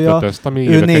akciója. beta-teszt, ami Ő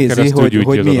éveken nézi, keresztül gyűjti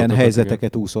hogy az milyen adatokat,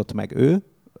 helyzeteket úszott meg ő,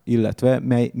 illetve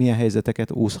milyen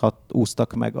helyzeteket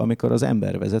úsztak meg, amikor az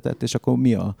ember vezetett, és akkor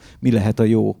mi lehet a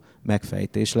jó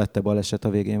megfejtés, lett-e baleset a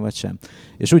végén, vagy sem.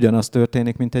 És ugyanaz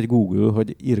történik, mint egy Google,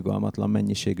 hogy irgalmatlan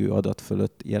mennyiségű adat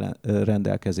fölött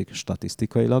rendelkezik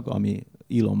statisztikailag, ami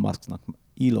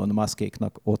Elon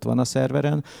Muskéknak ott van a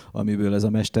szerveren, amiből ez a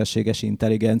mesterséges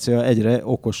intelligencia egyre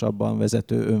okosabban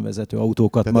önvezető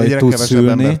autókat Tehát majd egyre tud kevesebb szülni.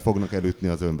 embert fognak elütni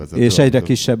az önvezető És egyre autók.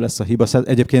 kisebb lesz a hiba.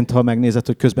 Egyébként, ha megnézed,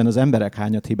 hogy közben az emberek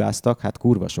hányat hibáztak, hát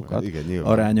kurva sokat Igen,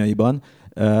 nyilván. arányaiban,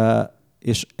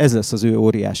 és ez lesz az ő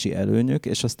óriási előnyük,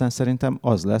 és aztán szerintem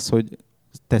az lesz, hogy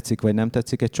tetszik vagy nem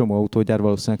tetszik, egy csomó autógyár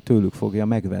valószínűleg tőlük fogja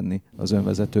megvenni az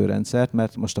önvezető rendszert,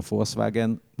 mert most a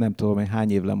Volkswagen nem tudom, hogy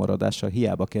hány év lemaradással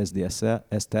hiába kezdi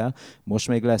ezt el, most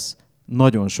még lesz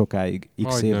nagyon sokáig x év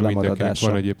Majdnem mindenkinek lemaradása.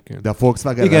 van egyébként. De a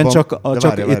Volkswagen Igen, van, csak de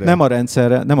várja. itt nem a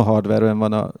rendszerre, nem a hardware-en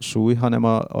van a súly, hanem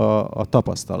a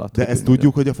tapasztalat. De ezt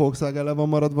tudjuk, hogy a Volkswagen le van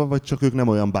maradva, vagy csak ők nem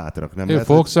olyan bátrak? Nem A lehet,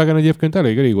 Volkswagen egyébként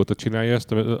elég régóta csinálja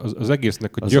ezt, az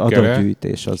egésznek a az gyökere,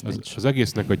 adatgyűjtés az nincs. az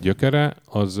egésznek a gyökere,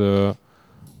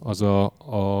 az a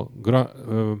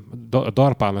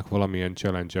DARPA-nak valamilyen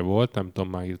challenge volt, nem tudom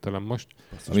már hirtelen most.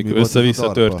 Amikor mi volt össze-vissza az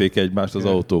a DARPA? törték egymást az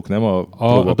autók, nem a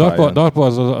A próbapályán. DARPA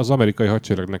az amerikai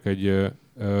hadseregnek egy az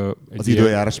ilyen-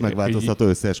 időjárás megváltoztató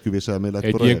összeesküvés elmélet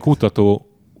egy ilyen projekt?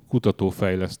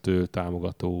 kutatófejlesztő,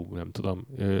 támogató, nem tudom,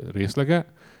 részlege.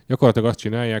 Gyakorlatilag azt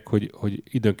csinálják, hogy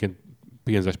időnként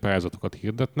pénzes pályázatokat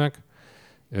hirdetnek,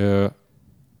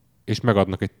 és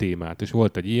megadnak egy témát. És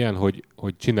volt egy ilyen,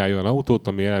 hogy csinálj olyan autót,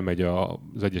 ami elmegy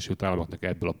az Egyesült Államoknak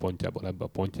ebből a pontjából, ebbe a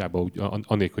pontjába,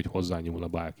 anélkül, hogy hozzányúlna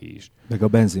bárki is. Meg a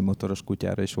benzinmotoros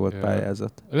kutyára is volt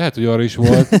pályázat. Lehet, hogy arra is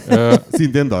volt.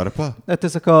 Szintén DARPA? Hát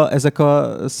ezek a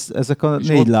És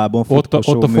négy lábon ott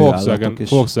futkosó a műállatok is.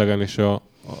 Volkswagen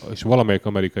és valamelyik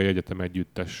amerikai egyetem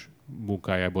együttes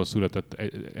munkájából született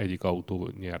egyik autó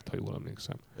nyert, ha jól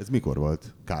emlékszem. Ez mikor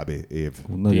volt? Kb. Év.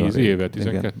 Nagyon 10 rég. éve,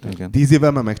 12. Igen. 10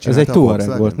 évvel már Ez megcsinálta egy a Touareg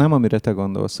Volkswagen? volt, nem? Amire te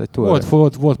gondolsz, egy Touareg.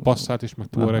 Volt Passat is, meg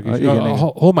Touareg is. igen.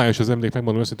 Homályos az emlék,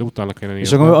 megmondom őszintén, utána kellene És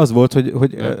nézni. akkor az volt,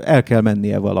 hogy el kell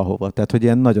mennie valahova. Tehát, hogy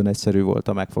ilyen nagyon egyszerű volt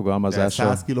a De megfogalmazása.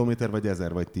 100 kilométer, vagy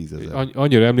 1000, vagy 10 000?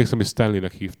 Annyira emlékszem, hogy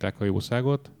Stanleynek hívták a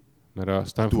jószágot,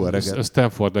 mert a Touareget.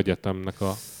 Stanford Egyetemnek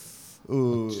a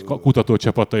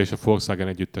kutatócsapata és a Volkswagen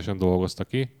együttesen dolgoztak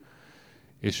ki,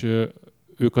 és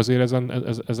ők azért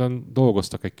ezen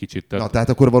dolgoztak egy kicsit. Na, tehát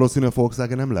akkor valószínű a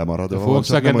Volkswagen nem lemarad, A csak nem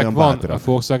Volkswagennek olyan van, bátrak. a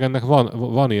Volkswagennek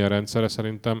van ilyen rendszere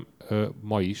szerintem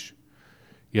ma is.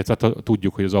 Illetve hát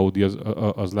tudjuk, hogy az Audi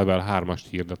az level 3-ast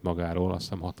hirdet magáról, azt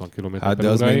hiszem 60 km Hát de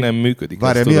az még nem működik.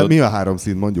 Várj, mi a 3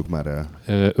 szint? Mondjuk már el.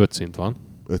 5 szint van.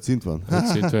 5 szint van? 5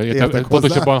 szint, Értek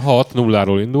pontosabban 6,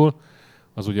 nulláról indul,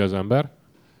 az ugye az ember.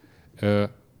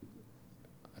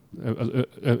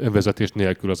 Önvezetés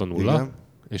nélkül az a 0. Igen.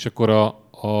 És akkor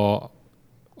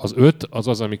az 5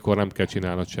 az, amikor nem kell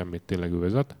csinálnod semmit, tényleg ő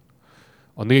vezet.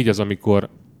 A 4 az,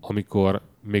 amikor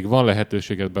még van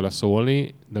lehetőséget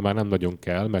beleszólni, de már nem nagyon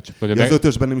kell, mert csak nagyon... Ja, az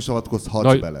 5-ösben nem is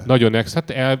avatkozhatsz bele. Nagyon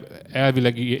hát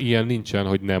elvileg ilyen nincsen,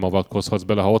 hogy nem avatkozhatsz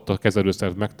bele, ha ott a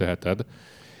kezelőszerv megteheted,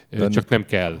 csak nem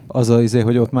kell. Az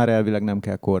hogy ott már elvileg nem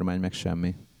kell kormány, meg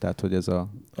semmi. Tehát, hogy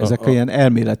ezek ilyen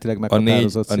elméletileg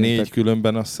meghatározott a négy szintek.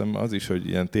 különben azt hiszem az is, hogy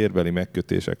ilyen térbeli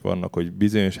megkötések vannak, hogy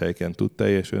bizonyos helyeken tud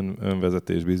teljes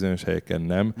önvezetés, bizonyos helyeken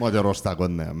nem.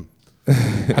 Magyarországon nem.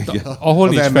 Hát ahol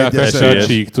Az nincs M1-es felfestve a esélyes.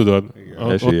 csík, tudod?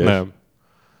 Ott Esélyes. nem.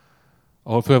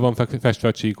 Ahol föl van festve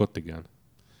a csík, ott igen.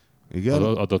 Igen?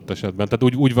 Adott esetben.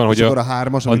 Tehát úgy van, És hogy akkor a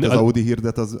 3-as, amit az Audi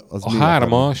hirdet, az a mi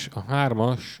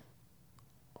 3-as,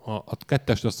 a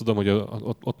 2-est azt tudom, hogy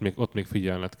ott még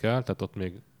figyelned kell, tehát ott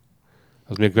még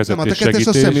az még Nem, hát a vezetés 2-es az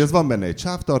segítés. semmi, az van benne egy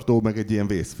sávtartó, meg egy ilyen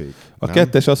vészfék. A nem?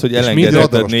 2-es az, hogy minden elengedheted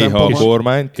radaros néha a tempóban-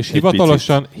 kormányt. És egy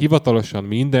picit. hivatalosan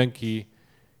mindenki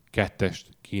kettest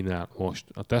kínál most.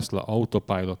 A Tesla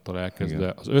Autopilottal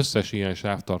elkezdve az összes ilyen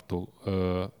sávtartó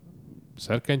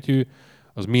szerkentyű,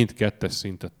 az mind kettes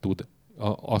szintet tud,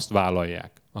 azt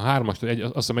vállalják. A hármast,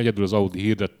 azt hiszem egyedül az Audi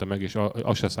hirdette meg, és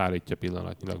azt se szállítja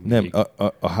pillanatnyilag. Nem,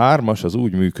 a hármas az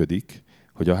úgy működik,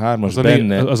 hogy a hármas az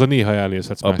benne... Az a néha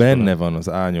elnézhetsz a benne van az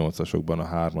A8-asokban a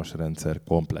hármas rendszer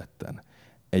kompletten.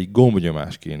 Egy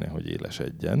gombnyomás kéne, hogy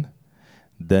élesedjen,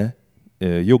 de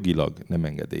jogilag nem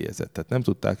engedélyezett. Tehát nem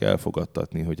tudták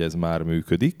elfogadtatni, hogy ez már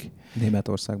működik.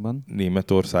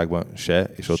 Németországban se,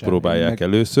 és ott próbálják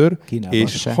először. Kínában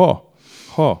és se.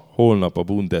 ha holnap a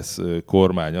Bundes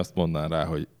kormány azt mondaná rá,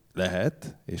 hogy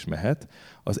lehet és mehet,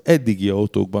 az eddigi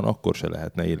autókban akkor se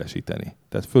lehetne élesíteni.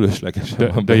 Tehát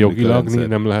fölöslegesen van de jogilag rendszer.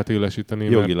 nem lehet élesíteni.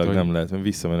 Jogilag nem lehet, mert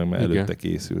visszamennek, mert előtte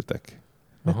készültek.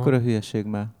 Mekkora hülyeség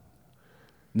már?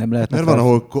 Nem lehetne mert van,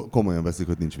 ahol komolyan veszik,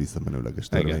 hogy nincs visszamenőleges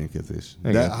törvénykezés.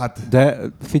 De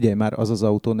figyelj már, az az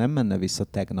autó nem menne vissza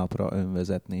tegnapra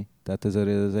önvezetni. Tehát ez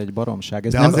egy baromság.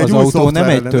 Ez nem, az autó nem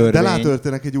egy törvény. De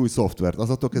rátöltenek egy új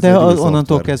szoftvert. De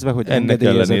onnantól kezdve, hogy ennek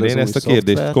ellenére én ezt a kérdést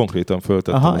szoftvert. Konkrétan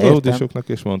föltettem az audisoknak,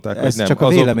 és mondták, ez hogy csak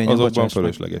nem, azokban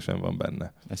fölöslegesen van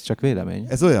benne. Ez csak vélemény.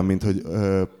 Ez olyan, mint hogy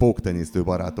póktenyésztő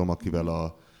barátom, akivel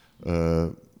a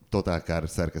Total Car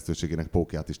szerkesztőségének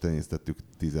pókját is tenyésztettük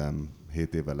 17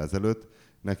 évvel ezelőtt.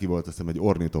 Neki volt azt hiszem egy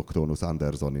Ornithoctonus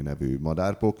andersoni nevű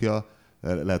madárpókja.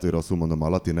 Lehet, hogy rosszul mondom a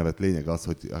latin nevet. Lényeg az,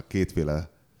 hogy a kétféle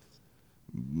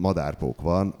madárpók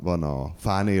van. Van a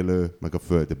fán élő, meg a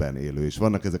földben élő. És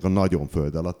vannak ezek a nagyon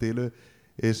föld alatt élő.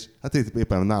 És hát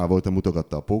éppen nála voltam,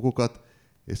 mutogatta a pókokat,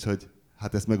 és hogy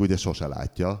hát ezt meg ugye sose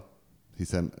látja,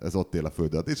 hiszen ez ott él a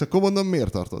föld alatt. És akkor mondom,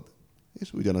 miért tartod?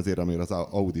 És ugyanazért, amire az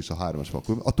Audi is a 3-as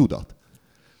fakul, a tudat.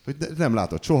 Hogy nem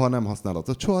látod soha, nem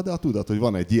használhatod soha, de a tudat, hogy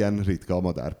van egy ilyen ritka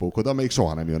madárpókod, amelyik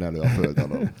soha nem jön elő a föld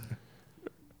alól.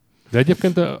 De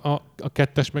egyébként a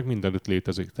kettes meg mindenütt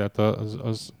létezik. Tehát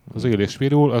az élés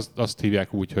virul, azt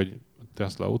hívják úgy, hogy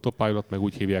Tesla Autopilot, meg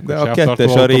úgy hívják, de hogy a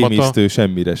kettes a rémisztő,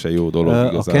 semmire se jó dolog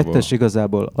igazából. A kettes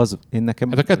igazából az én nekem...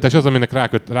 Hát a kettes az, aminek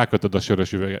rákötöd a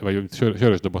sörös üveg, vagy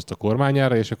sörös dobozt a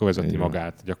kormányára, és akkor vezeti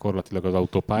magát gyakorlatilag az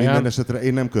autópályán. Minden esetre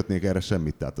én nem kötnék erre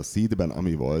semmit. Tehát a Seedben,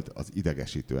 ami volt, az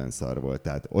idegesítően szar volt.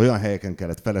 Tehát olyan helyeken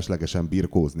kellett feleslegesen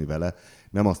birkózni vele.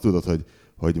 Nem azt tudod,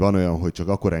 hogy van olyan, hogy csak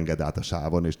akkor enged át a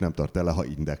sávon, és nem tart el, ha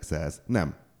indexelsz.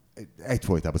 Nem.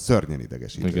 Egyfolytában szörnyen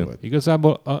idegesítő volt.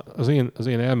 Igazából az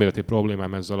én elméleti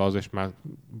problémám ezzel az, és már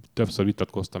többször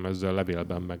vitatkoztam ezzel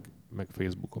levélben, meg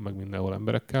Facebookon, meg mindenhol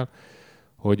emberekkel,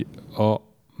 hogy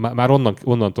már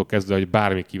onnantól kezdve, hogy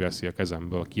bármi kiveszi a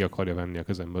kezemből, ki akarja venni a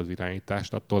kezemből az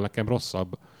irányítást, attól nekem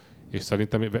rosszabb, és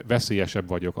szerintem veszélyesebb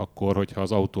vagyok akkor, hogyha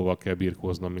az autóval kell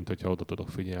birkóznom, mint hogyha oda tudok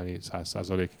figyelni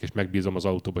 100%-ig, és megbízom az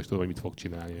autóba, és tudom, hogy mit fog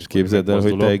csinálni. És képzeld el,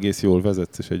 hogy te egész jól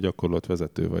vezetsz, és egy gyakorlat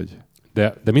vezető vagy.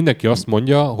 De mindenki azt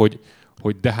mondja, hogy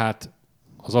de hát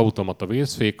az automata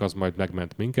vészfék az majd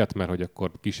megment minket, mert hogy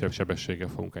akkor kisebb sebességgel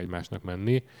fogunk egymásnak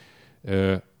menni,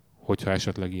 hogyha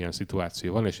esetleg ilyen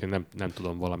szituáció van, és én nem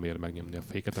tudom valamiért megnyomni a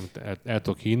féket, amit el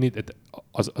tudok hinni.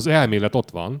 Az elmélet ott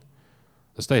van,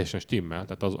 az teljesen stimmel,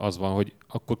 tehát az van, hogy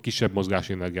akkor kisebb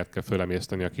mozgási energiát kell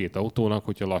fölemészteni a két autónak,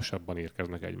 hogyha lassabban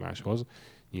érkeznek egymáshoz.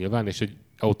 Nyilván, és egy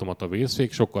automata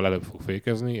vészfék sokkal előbb fog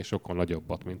fékezni, és sokkal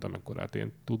nagyobbat, mint amekkorát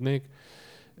én tudnék.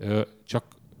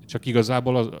 Csak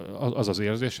igazából az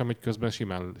érzésem, hogy közben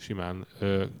simán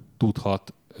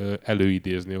tudhat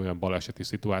előidézni olyan baleseti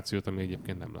szituációt, ami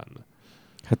egyébként nem lenne.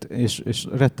 Hát és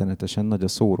rettenetesen nagy a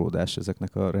szóródás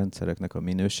ezeknek a rendszereknek a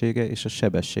minősége és a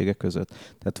sebessége között.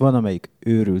 Tehát van, amelyik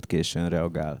őrült későn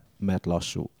reagál, mert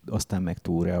lassú, aztán meg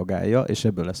túlreagálja, és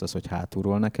ebből lesz az, hogy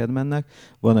hátulról neked mennek.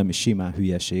 Van, ami simán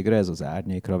hülyeségre, ez az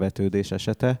árnyékra vetődés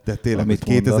esete. De tényleg, hogy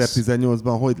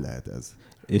 2018-ban hogy lehet ez?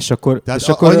 És akkor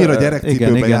annyira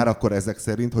gyerekcipőben jár akkor ezek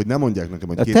szerint, hogy nem mondják nekem,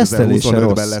 hogy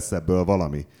 2025-ben lesz ebből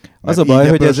valami. Az a baj,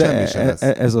 hogy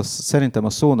ez szerintem a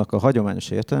szónak a hagyományos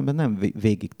értelemben nem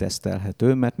végig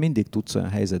tesztelhető, mert mindig tudsz olyan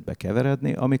helyzetbe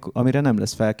keveredni, amire nem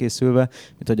lesz felkészülve,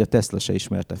 mint hogy a Tesla se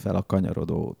ismerte fel a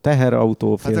kanyarodó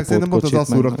teherautó, félpótkocsit. Hát szerintem az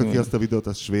asszul raktak ki azt a videót,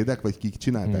 az svédek, vagy kik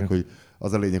csinálták, hogy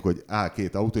az a lényeg, hogy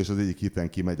két autó, és az egyik hirtelen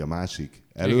kimegy a másik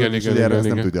elő, és erre ezt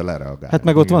nem tudja lereagálni. Hát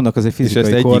meg ott vannak azért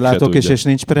fizikai korlátok, és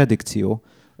nincs predikció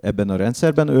ebben a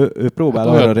rendszerben. Ő próbál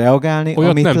arra reagálni,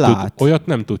 amit lát. Olyat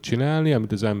nem tud csinálni,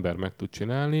 amit az ember meg tud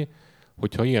csinálni,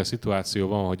 hogyha ilyen szituáció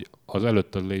van, hogy az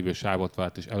előtted lévő sávot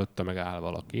vált, és előtte meg áll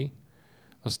valaki,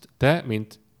 azt te,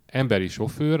 mint emberi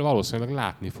sofőr, valószínűleg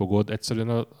látni fogod, egyszerűen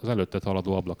az előtted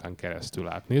haladó ablakán keresztül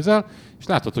átnézel, és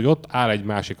látod, hogy ott áll egy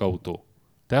másik autó.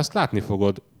 Te ezt látni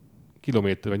fogod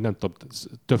kilométer, vagy nem tudom,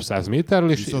 több száz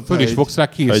méterről, és Viszont föl is fogsz rá egy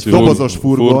készülni. dobozos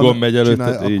furgon megy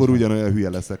előtte, csinál, akkor ugyanolyan hülye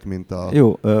leszek, mint a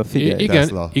Jó, figyelj.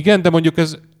 Tesla. Igen, de mondjuk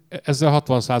ezzel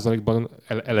 60%-ban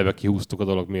eleve kihúztuk a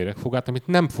dolog méregfogát, amit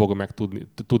nem fog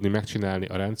tudni megcsinálni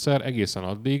a rendszer egészen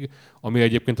addig, ami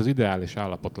egyébként az ideális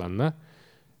állapot lenne,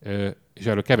 és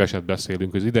erről keveset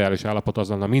beszélünk, az ideális állapot az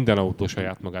lenne, minden autó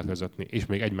saját magát vezetni, és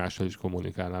még egymással is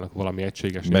kommunikálnának valami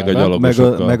egységes Meg a nyelven.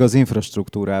 gyalogosokkal. Meg az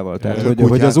infrastruktúrával. Tehát, hogy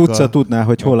kutyákkal. az utca tudná,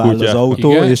 hogy hol áll az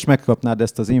autó, Igen. és megkapnád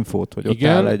ezt az infót, hogy ott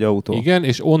áll egy autó. Igen,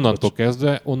 és onnantól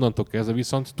kezdve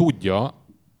viszont tudja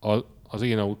az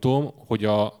én autóm, hogy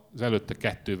az előtte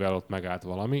kettővel ott megállt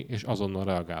valami, és azonnal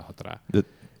reagálhat rá.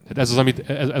 Tehát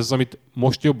ez az, amit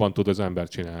most jobban tud az ember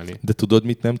csinálni. De tudod,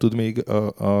 mit nem tud még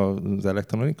az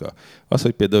elektronika? Az,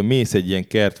 hogy például mész egy ilyen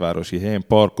kertvárosi helyen,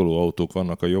 parkoló autók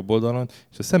vannak a jobb oldalon,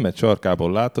 és a szemed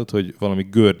sarkából látod, hogy valami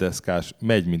gördeszkás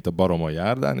megy, mint a barom a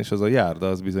járdán, és az a járda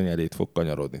az bizony elét fog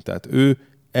kanyarodni. Tehát ő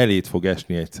elét fog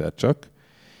esni egyszer csak,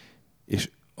 és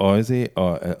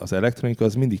az elektronika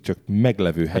az mindig csak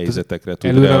meglevő helyzetekre tud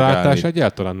előrelátás reagálni.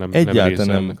 egyáltalán nem Egyáltalán nem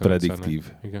része ennek a prediktív.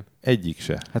 rendszernek. Igen. Egyik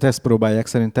se. Hát ezt próbálják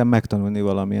szerintem megtanulni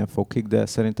valamilyen fokig, de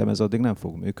szerintem ez addig nem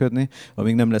fog működni,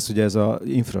 amíg nem lesz ugye ez az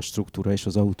infrastruktúra és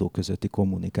az autó közötti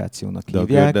kommunikációnak De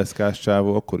hívják. a gördeszkás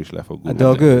csávó akkor is le fog De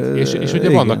a És ugye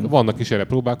igen. vannak is erre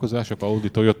próbálkozások, Audi,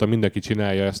 Toyota, mindenki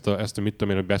csinálja ezt mit tudom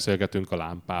én, hogy beszélgetünk a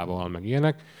lámpával, meg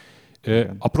ilyenek.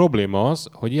 A probléma az,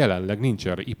 hogy jelenleg nincs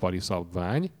erre ipari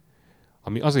szabvány,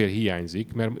 ami azért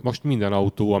hiányzik, mert most minden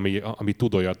autó, ami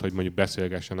tud olyat, hogy mondjuk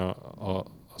beszélgessen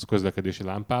az közlekedési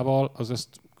lámpával, az ezt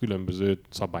különböző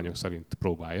szabványok szerint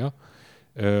próbálja.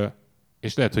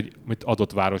 És lehet, hogy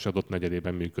adott város adott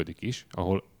negyedében működik is,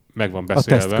 ahol meg van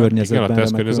beszélve. tesztkörnyezetben Igen, a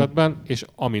tesztkörnyezetben, és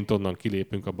amint onnan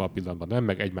kilépünk, abban a pillanatban nem,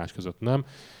 meg egymás között nem.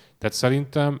 Tehát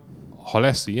szerintem, ha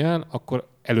lesz ilyen, akkor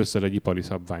először egy ipari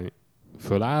szabvány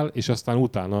föláll, és aztán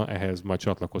utána ehhez majd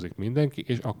csatlakozik mindenki,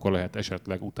 és akkor lehet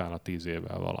esetleg utána 10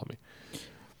 évvel valami.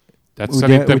 Tehát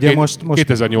szerintem most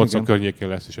 2080 környékén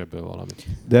lesz is ebből valami.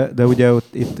 De ugye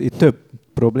itt több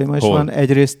probléma is van.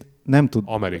 Egyrészt nem tud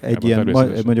egy ilyen,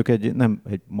 mondjuk nem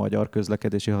egy magyar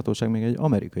közlekedési hatóság, még egy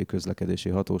amerikai közlekedési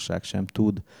hatóság sem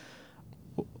tud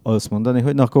azt mondani,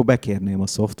 hogy na akkor bekérném a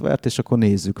szoftvert, és akkor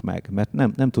nézzük meg, mert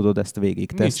nem tudod ezt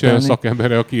végig tesztelni. Nincs olyan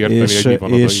szakember, aki érteni, hogy mi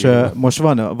van és most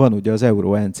van ugye az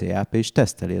Euro NCAP, és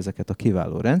teszteli ezeket a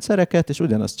kiváló rendszereket, és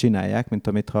ugyanazt csinálják, mint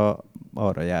amit ha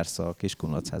arra jársz a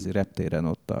Kiskunlachházi reptéren,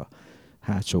 ott a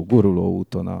hátsó guruló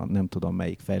úton a nem tudom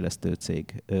melyik fejlesztő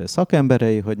cég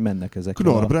szakemberei, hogy mennek ezek.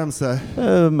 Knorr-Bremse.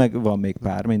 Meg van még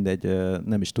pár, mindegy,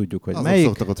 nem is tudjuk, hogy azok melyik.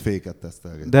 szoktak ott féket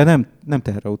tesztelgetni. De nem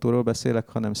teherautóról beszélek,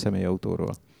 hanem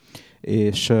személyautóról.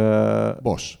 És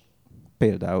Bosch.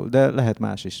 Például, de lehet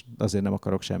más is, azért nem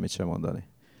akarok semmit sem mondani.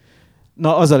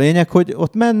 Na, az a lényeg, hogy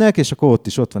ott mennek, és akkor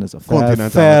ott van ez a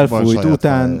felfújt,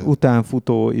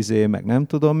 utánfutó meg nem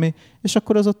tudom mi, és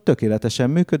akkor az ott tökéletesen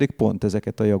működik, pont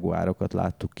ezeket a Jaguárokat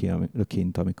láttuk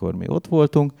kint, amikor mi ott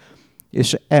voltunk,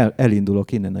 és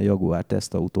elindulok innen a Jaguar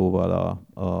tesztautóval,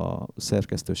 a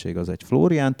szerkesztőség az egy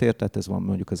Flórián tér, tehát ez van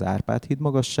mondjuk az Árpád híd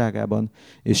magasságában,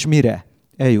 és mire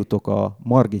eljutok a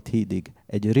Margit hídig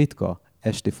egy ritka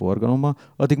esti forgalommal,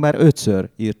 addig már 5-ször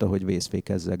írta, hogy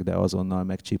vészfékezzek, de azonnal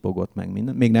megcsipogott meg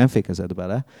minden. Még nem fékezett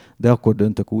bele, de akkor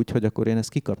döntök úgy, hogy akkor én ezt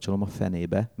kikapcsolom a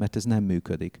fenébe, mert ez nem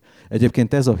működik.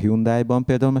 Egyébként ez a Hyundai-ban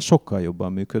például már sokkal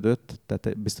jobban működött,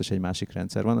 tehát biztos egy másik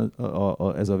rendszer van,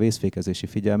 ez a vészfékezési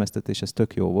figyelmeztetés, ez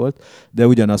tök jó volt, de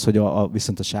ugyanaz, hogy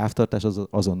viszont a sávtartás az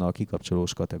azonnal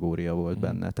kikapcsolós kategória volt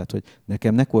benne. Tehát, hogy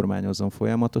nekem ne kormányozzon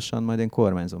folyamatosan, majd én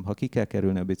kormányzom. Ha ki kell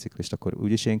kerülni a biciklist, akkor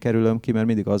úgyis én kerülöm ki, mert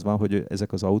mindig az van, hogy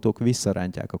ezek az autók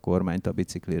visszarántják a kormányt a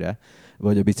biciklire,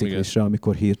 vagy a biciklisre,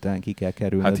 amikor hirtelen ki kell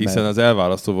kerülni. Hát hiszen az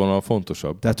elválasztó vonal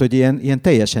fontosabb. Tehát, hogy ilyen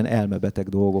teljesen elmebeteg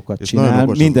dolgokat és csinál,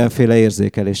 mindenféle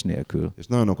érzékelés nélkül. És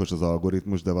nagyon okos az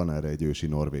algoritmus, de van erre egy ősi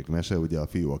norvég mese, ugye a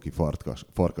fiú, aki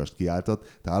farkast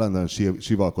kiáltott, tehát állandóan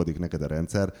sivalkodik neked a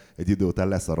rendszer, egy idő után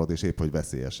leszarod, és épp, hogy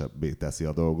veszélyesebbé teszi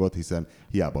a dolgot, hiszen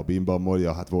hiába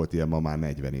bimbamolja, hát volt ilyen ma már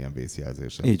 40 ilyen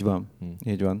vészjelzése. Így van,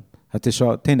 így van. Hát és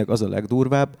tényleg az a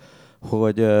legdurvább,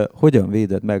 hogy hogyan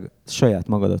véded meg saját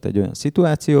magadat egy olyan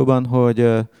szituációban, hogy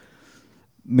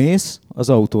mész, az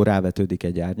autó rávetődik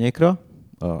egy árnyékra,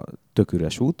 a tök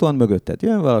üres úton, mögötted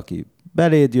jön valaki,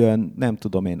 beléd jön, nem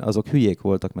tudom én, azok hülyék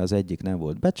voltak, mert az egyik nem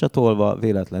volt becsatolva,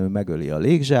 véletlenül megöli a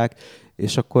légzsák,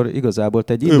 és akkor igazából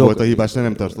egy Ő volt a hibás,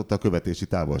 nem tartotta a követési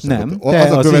távolságot.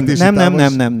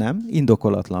 Nem,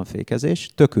 indokolatlan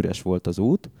fékezés, tök üres volt az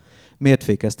út, miért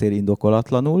fékeztél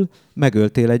indokolatlanul,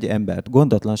 megöltél egy embert,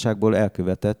 gondatlanságból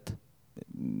elkövetett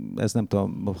ez nem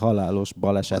tudom, halálos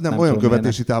baleset. Nem olyan tudom,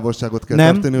 követési távolságot kell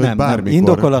tartani, hogy bármikor... Nem.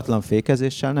 Indokolatlan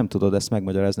fékezéssel nem tudod ezt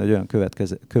megmagyarázni, hogy olyan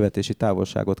követési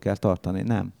távolságot kell tartani.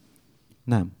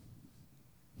 Nem.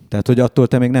 Tehát, hogy attól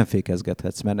te még nem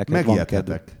fékezgethetsz, mert neked van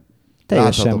kedv.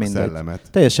 Teljesen mindegy.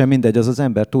 Szellemet. Teljesen mindegy, az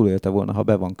ember túlélte volna, ha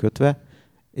be van kötve,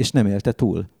 és nem élte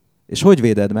túl. És hogy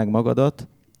véded meg magadat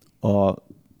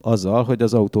azzal, hogy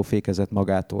az autó fékezett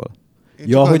magától?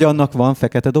 Hogy annak van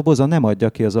fekete doboza, nem adja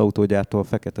ki az autógyártól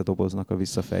fekete doboznak a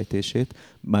visszafejtését.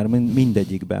 Már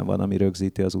mindegyikben van, ami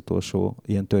rögzíti az utolsó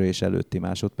ilyen törés előtti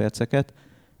másodperceket.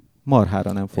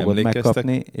 Marhára nem fogod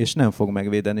megkapni, és nem fog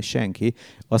megvédeni senki.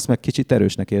 Azt meg kicsit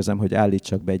erősnek érzem, hogy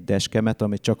állítsak be egy deskemet,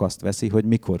 ami csak azt veszi, hogy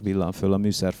mikor villan föl a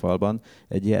műszerfalban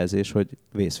egy jelzés, hogy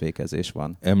vészfékezés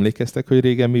van. Emlékeztek, hogy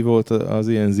régen mi volt az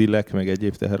ilyen zilek, meg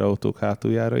egyéb teherautók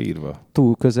hátuljára írva?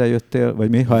 Túl közel jöttél, vagy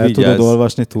mi? Ha el tudod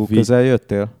olvasni, túl közel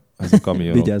jöttél? Az a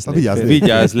kamionok.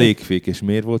 Vigyázz légfék. És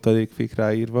miért volt a légfék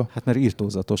ráírva? Hát mert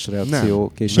írtózatos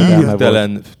reakció késedelme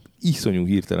volt. Iszonyú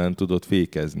hirtelen tudott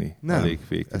fékezni a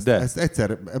légfék. Ezt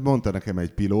egyszer mondta nekem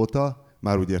egy pilóta,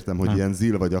 már úgy értem, hogy ilyen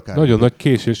zil vagy akár... Nagyon nagy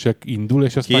késések indul,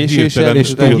 és aztán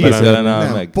hirtelen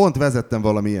áll meg. Pont vezettem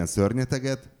valami ilyen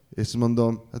szörnyeteget, és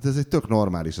mondom, hát ez egy tök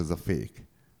normális ez a fék.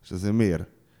 És ezért miért?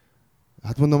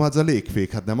 Hát mondom, hát ez a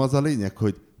légfék, hát nem az a lényeg,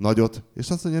 hogy nagyot, és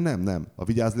azt mondja, nem. A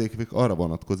vigyázz légfék arra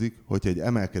vonatkozik, hogyha egy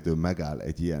emelkedőn megáll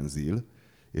egy ilyen zil,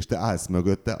 és te állsz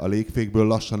mögötte, a légfékből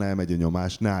lassan elmegy a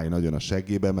nyomás, ne állj nagyon a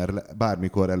seggébe, mert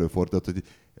bármikor előfordult, hogy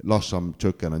lassan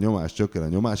csökken a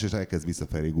nyomás, és elkezd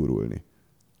visszafelé gurulni.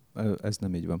 Ez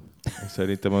nem így van.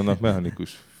 Szerintem annak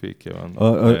mechanikus fékje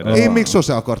van. Én még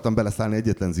sose akartam beleszállni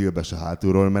egyetlen zilbe se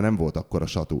hátulról, mert nem volt akkor a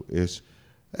satú, és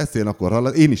ezt én akkor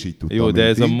hallottam, én is így tudtam. Jó, de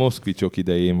ez a moszkvicsok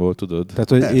idején volt, tudod? Tehát,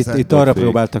 hogy itt arra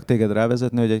próbáltak téged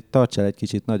rávezetni, hogy tartsál egy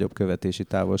kicsit nagyobb követési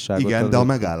távolságot. Igen, de a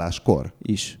megálláskor.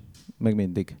 Is. Meg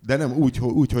mindig. De nem úgy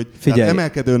hogy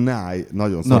emelkedőn ne állj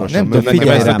nagyon szorosan. Nem tudom,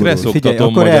 figyelj,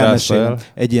 akkor elmesélem.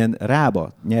 Egy ilyen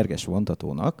rába nyerges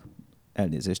vontatónak,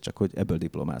 elnézést csak, hogy ebből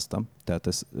diplomáztam. Tehát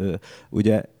ez,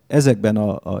 ugye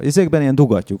ezekben ezekben ilyen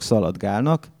dugattyúk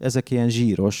szaladgálnak, ezek ilyen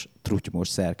zsíros, trutymos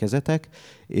szerkezetek,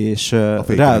 és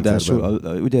ráadásul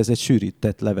ugye ez egy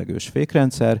sűrített levegős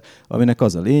fékrendszer, aminek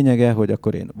az a lényege, hogy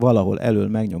akkor én valahol elől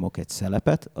megnyomok egy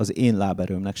szelepet, az én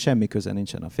láberőmnek semmi köze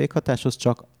nincsen a fékhatáshoz,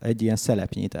 csak egy ilyen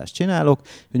szelepnyitást csinálok,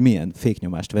 hogy milyen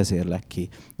féknyomást vezérlek ki.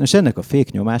 És ennek a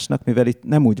féknyomásnak, mivel itt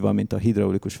nem úgy van, mint a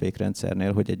hidraulikus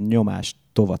fékrendszernél, hogy egy nyomás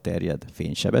tovaterjed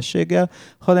fénysebességgel,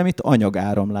 hanem itt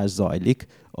anyagáramlás zajlik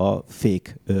a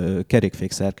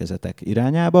kerékfék szerkezetek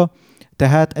irányába,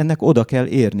 tehát ennek oda kell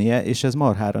érnie, és ez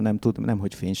marhára nem tud,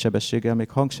 nemhogy fénysebességgel, még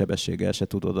hangsebességgel se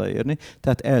tud odaérni.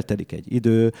 Tehát eltelik egy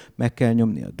idő, meg kell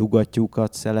nyomni a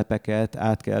dugattyúkat, szelepeket,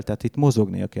 tehát itt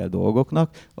mozognia kell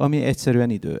dolgoknak, ami egyszerűen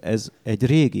idő. Ez egy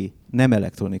régi, nem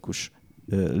elektronikus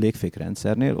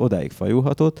légfékrendszernél odáig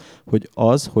fajulhatott,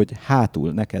 hogy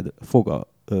hátul neked fog a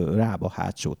rába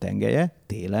hátsó tengelye,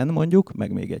 télen mondjuk,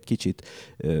 meg még egy kicsit,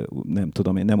 nem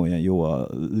tudom én, nem olyan jó a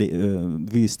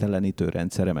víztelenítő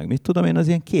rendszere, meg mit tudom én, az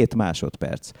ilyen 2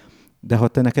 másodperc. De ha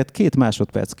te neked 2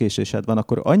 másodperc késésed van,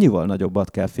 akkor annyival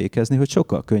nagyobbat kell fékezni, hogy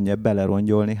sokkal könnyebb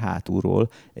belerongyolni hátulról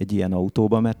egy ilyen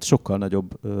autóba, mert sokkal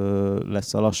nagyobb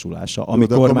lesz a lassulása.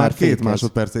 Amikor már 2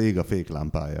 másodperce ég a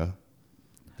féklámpája.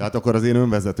 Tehát akkor az én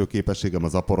önvezető képességem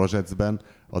az Aporozsecben,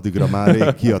 addigra már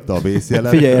rég kiadta a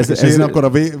vészjelet, és én akkor a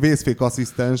vészfék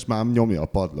asszisztens már nyomja a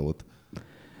padlót.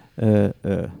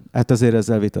 Hát azért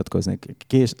ezzel vitatkoznék.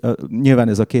 Nyilván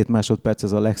ez a 2 másodperc,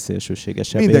 ez a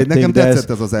legszélsőségesebb. Mindegy, nekem tetszett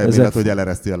ez az elmélet, hogy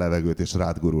elereszti a levegőt és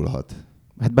rád gurulhat.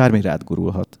 Hát bármi rád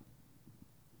gurulhat.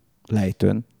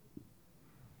 Lejtőn.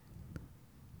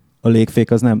 A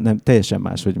légfék az nem teljesen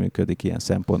máshogy működik ilyen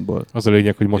szempontból. Az a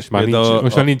lényeg, hogy most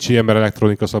már nincs ilyen, mert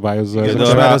elektronika szabályozza.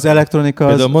 Az elektronika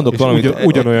az...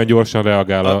 Ugyanolyan gyorsan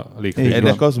reagál a légfék.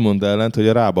 Ennek az mond ellent, hogy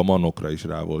a rába manokra is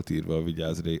rá volt írva a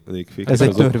vigyázz légfék. Ez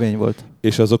egy törvény volt.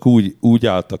 És azok úgy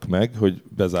álltak meg, hogy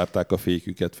bezárták a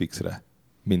féküket fixre.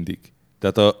 Mindig.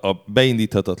 Tehát a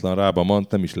beindíthatatlan rába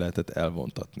mant nem is lehetett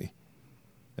elvontatni.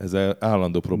 Ez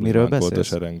állandó problémák volt a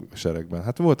seregben.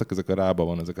 Hát voltak ezek a rába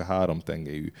van, ezek a 3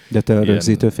 tengelyű. De te a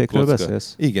rögzítőfékről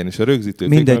beszélsz? Igen, és a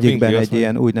rögzítőfék... Mindegyikben egy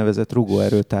ilyen úgynevezett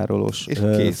rugóerőtárolós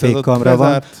fékkamra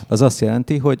van. Az azt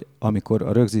jelenti, hogy amikor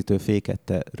a rögzítőféket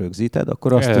te rögzíted,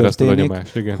 akkor az történik,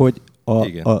 hogy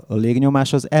a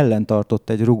légnyomás az ellentartott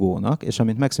egy rugónak, és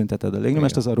amint megszünteted a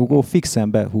légnyomást, az a rugó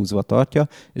fixen behúzva tartja,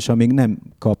 és amíg nem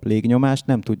kap légnyomást,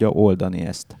 nem tudja oldani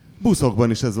ezt. Buszokban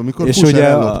is ez van, amikor Pusher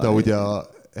ellopta ugye a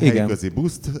helyközi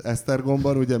buszt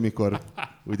Esztergomban, ugye, mikor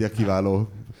ugye kiváló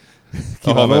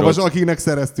Kívánolvas, akinek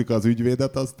szereztük az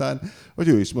ügyvédet aztán, hogy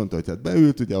ő is mondta, hogy hát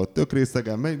beült, ugye ott tök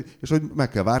részegen megy, és hogy meg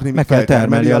kell várni, míg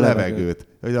feltermeli a levegőt,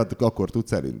 hogy akkor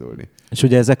tudsz elindulni. És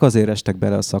ugye ezek azért estek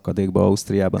bele a szakadékba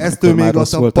Ausztriában. Ezt ő még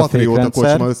a Patrióta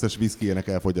kocsma összes viszkijének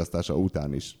elfogyasztása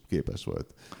után is képes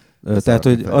volt. Tehát,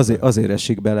 hogy azért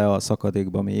esik bele a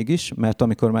szakadékba mégis, mert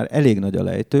amikor már elég nagy a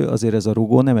lejtő, azért ez a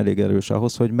rugó nem elég erős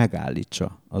ahhoz, hogy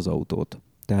megállítsa az autót.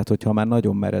 Tehát, hogyha már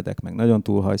nagyon meredek, meg nagyon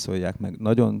túlhajszolják, meg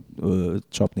nagyon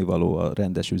csapnivaló a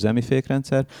rendes üzemi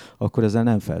fékrendszer, akkor ezzel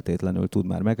nem feltétlenül tud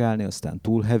már megállni, aztán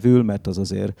túlhevül, mert az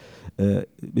azért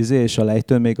és a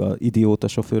lejtőn még az idióta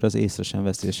sofőr az észre sem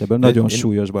veszi, és ebből nagyon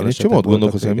súlyos balesetek voltak. Én csomót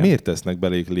gondolkozom, hogy miért tesznek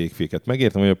belé légféket.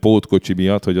 Megértem, hogy a pótkocsi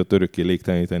miatt, hogy a örökké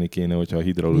légteleníteni kéne, hogyha a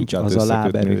hidraulikát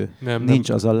összekötni. Nincs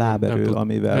az a láberő,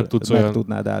 amivel meg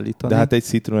tudnád állítani. De hát egy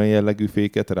Citroen jellegű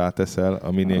féket ráteszel,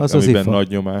 amiben nagy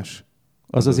nyomás.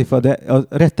 Az az IFA, de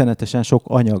rettenetesen sok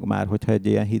anyag már, hogyha egy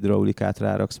ilyen hidraulikát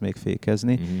ráraksz még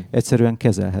fékezni. Egyszerűen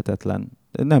kezelhetetlen.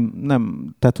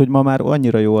 Tehát, hogy ma már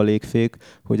annyira jó a légfék,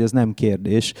 hogy ez nem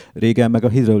kérdés. Régen meg a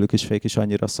hidraulikus fék is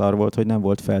annyira szar volt, hogy nem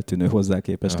volt feltűnő hozzá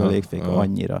képest a légfék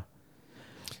annyira.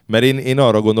 Mert én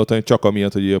arra gondoltam, hogy csak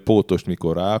amiatt, hogy a pótost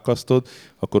mikor ráakasztod,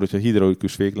 akkor, hogyha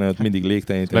hidraulikus fék lenne, hogy mindig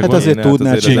légteleníteni. Hát azért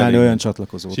tudnál csinálni olyan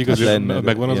csatlakozót. És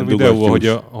megvan az a videó,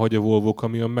 hogy a Volvo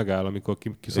kamion megáll, amikor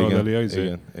kiszalad elé az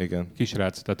igen.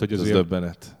 kisrác. Tehát, hogy az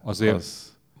döbbenet. Azért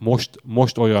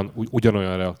most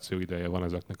ugyanolyan reakcióideje van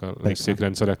ezeknek a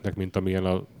légszékrendszereknek, mint amilyen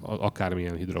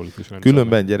akármilyen hidraulikus rendszer.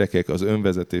 Különben gyerekek, az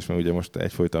önvezetés, mert ugye most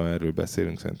egyfolytában erről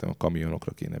beszélünk, szerintem a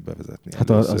kamionokra kéne bevezetni. Hát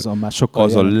azon már sokkal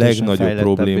az a legnagyobb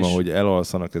probléma, hogy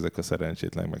elalszanak ezek a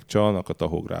szerencsétlenek, meg csalnak a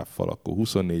tahográffal, akkor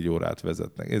 24 órát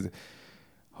vezetnek.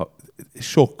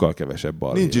 Sokkal kevesebb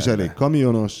balhé. Nincs is elég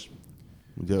kamionos.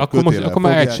 Ugye akkor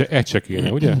már egy se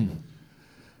kéne, ugye?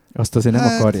 Azt azért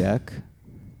nem akarják.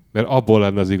 Mert abból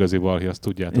lenne az igazi balhé, azt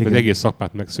tudjátok, hogy egész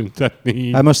szakmát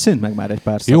megszüntetni. Hát most szűnt meg már egy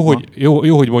pár szakma.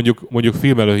 Jó, hogy mondjuk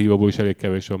filmelőhívóból is elég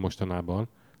kevés van mostanában.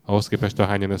 Ahhoz képest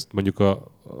ahányan ezt mondjuk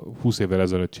a 20 évvel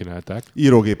ezelőtt csinálták.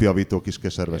 Írógépjavítók is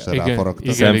keservesen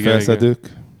ráfaragtak.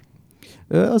 Szemfelszedők.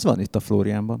 Az van itt a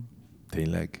Flóriánban.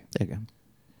 Tényleg? Igen.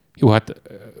 Jó, hát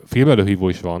filmelőhívó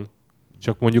is van.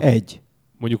 Csak mondjuk...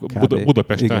 Mondjuk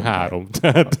Budapesten 3.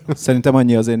 Tehát... Szerintem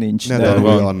annyi azért nincs. Ne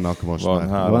darulj annak most van,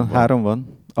 már. 3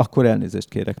 van. Akkor elnézést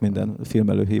kérek minden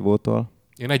filmelőhívótól.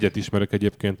 Én egyet ismerek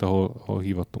egyébként, ahol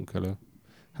hívattunk elő.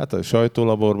 Hát a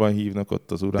sajtólaborban hívnak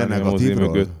ott az Uránia Mozi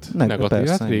mögött. Negatív,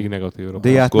 hát rég negatívról.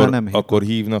 Akkor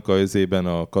hívnak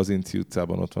a Kazinci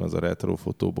utcában, ott van az a retro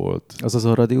fotóbolt. Az az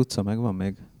Aradi utca megvan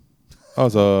még?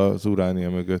 Az az Uránia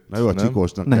mögött. Na jó, a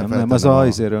Csikósnak kell feltennem. Nem, az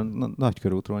azért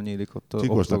Nagykörútról nyílik ott a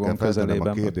Oktogon közelében.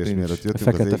 A kérdés, mielőtt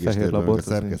jöttünk az égéstérben, a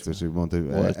szerkesztőség mondta,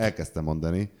 hogy elkezdtem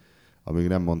mondani, amíg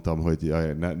nem mondtam, hogy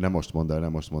nem most mondd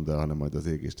el, hanem majd az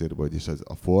égéstérben, hogy is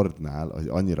a Fordnál, hogy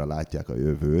annyira látják a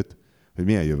jövőt, hogy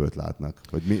milyen jövőt látnak?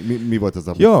 Hogy mi volt az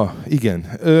a... Ja, igen.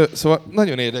 Szóval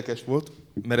nagyon érdekes volt,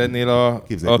 mert ennél a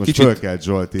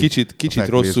kicsit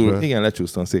rosszul, igen,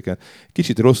 lecsúsztam széken,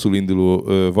 kicsit rosszul induló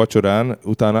vacsorán,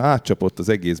 utána átcsapott az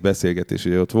egész beszélgetés,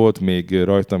 hogy ott volt még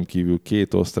rajtam kívül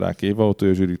 2 osztrák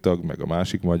évautózsűri tag, meg a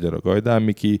másik magyar, a Gajdán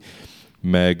Miki,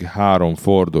 meg 3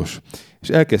 Fordos. És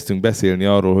elkezdtünk beszélni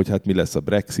arról, hogy hát mi lesz a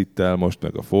Brexittel most,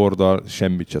 meg a Forddal,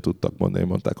 semmit se tudtak mondani.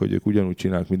 Mondták, hogy ők ugyanúgy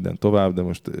csinálnak mindent tovább, de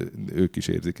most ők is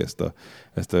érzik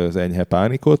ezt az enyhe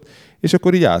pánikot. És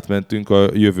akkor így átmentünk a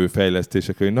jövő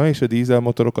fejlesztésekre, hogy na és a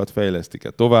dízelmotorokat fejlesztik-e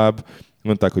tovább?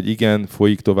 Mondták, hogy igen,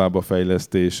 folyik tovább a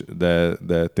fejlesztés,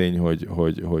 de tény,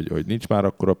 hogy nincs már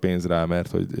akkora pénz rá,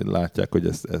 mert hogy látják, hogy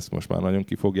ezt most már nagyon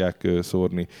ki fogják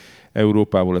szórni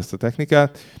Európából ezt a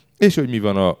technikát. És hogy mi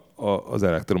van az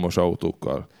elektromos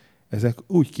autókkal. Ezek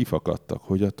úgy kifakadtak,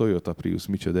 hogy a Toyota Prius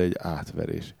micsoda egy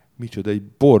átverés, micsoda egy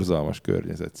borzalmas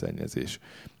környezetszennyezés.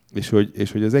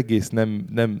 És hogy az egész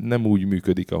nem úgy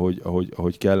működik,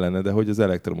 ahogy kellene, de hogy az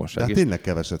elektromosság... Tehát tényleg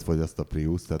keveset fogyaszt a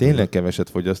Prius. Tényleg keveset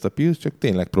fogyaszt a Prius, csak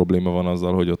tényleg probléma van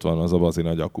azzal, hogy ott van az a bazi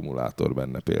nagy akkumulátor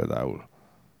benne például.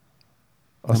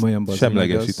 Azt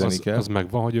semlegesíteni kell. Az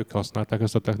megvan, hogy ők használták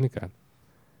ezt a technikát?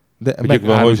 De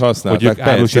megvan, hogy használták. Hogy ők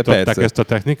árusították ezt a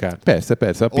technikát?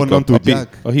 Persze. Onnan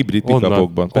tudják? A hibrid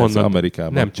pick-upokban, persze,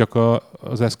 Amerikában. Nem, csak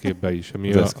az Escape-ben is.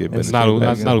 Ami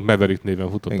nálunk Maverick néven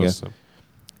futott össze.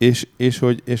 És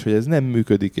hogy ez nem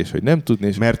működik, és hogy nem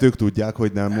tudni. Mert ők tudják,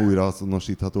 hogy nem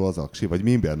újrahasznosítható az aksi, vagy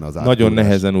mi benne az áttudás? Nagyon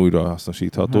nehezen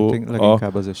újrahasznosítható. Hát,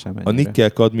 a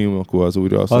nikkel-kadmium akku az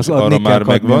újrahasznosítható, arra már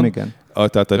megvan.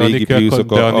 Tehát a régi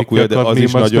Priusok akkuja, de az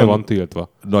is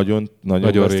nagyon,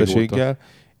 nagyon veszteséggel.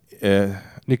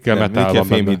 Nikkel-metál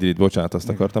fémhidrid, bocsánat, azt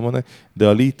akartam mondani, de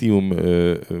a lítium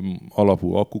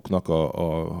alapú akuknak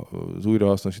az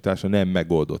újrahasznosítása nem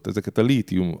megoldott. Ezeket a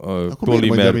lítium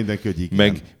polimer,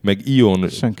 meg ion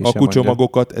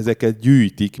akucsomagokat, ezeket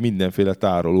gyűjtik mindenféle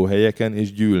tárolóhelyeken,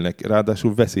 és gyűlnek.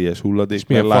 Ráadásul veszélyes hulladék,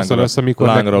 mert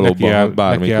lángra lobban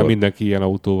bármikor. Mindenki ilyen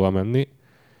autóval menni.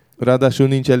 Ráadásul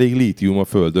nincs elég lítium a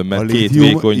Földön, mert két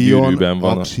vékony gyűrűben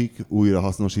van. A aksik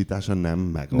újrahasznosítása nem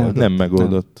megoldott. Nem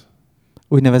megoldott.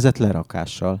 Úgynevezett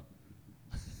lerakással.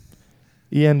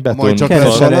 Ilyen beton.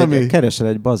 Keresel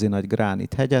egy bazi nagy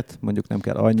gránit hegyet, mondjuk nem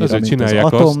kell annyira, mint az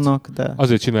atomnak, de...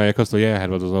 Azért csinálják azt, hogy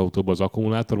elhervad az autóba az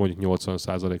akkumulátor, mondjuk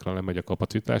 80%-ra lemegy a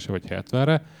kapacitása, vagy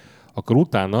 70-re, akkor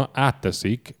utána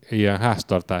átteszik ilyen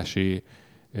háztartási,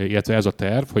 illetve ez a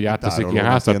terv, hogy átteszik ilyen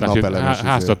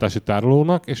háztartási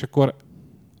tárolónak, és akkor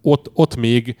ott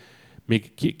még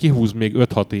kihúz még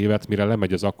 5-6 évet, mire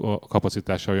lemegy az a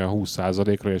kapacitása olyan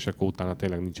 20%-ra, és akkor utána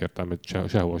tényleg nincs értelme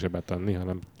sehol se betenni,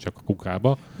 hanem csak a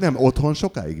kukába. Nem, otthon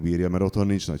sokáig bírja, mert otthon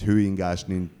nincs nagy hőingás,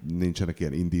 nincsenek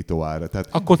ilyen indítóára. Tehát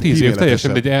akkor 10 év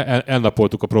teljesen, de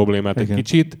elnapoltuk a problémát egy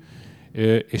kicsit,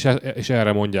 és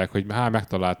erre mondják, hogy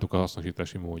megtaláltuk a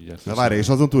hasznosítási módját. Na várj, és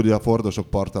azon túl, hogy a Fordosok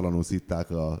partalanul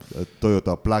szitták a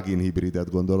Toyota plug-in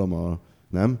hibridet, gondolom,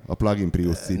 nem? A plug-in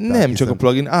Prius szitták. Nem csak a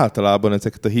plug-in, általában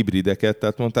ezeket a hibrideket,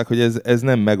 tehát mondták, hogy ez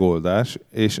nem megoldás,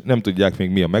 és nem tudják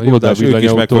még mi a megoldás. Ők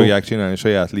is meg fogják csinálni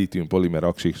saját lítium polimer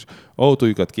aksik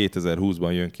autójukat.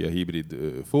 2020-ban jön ki a hibrid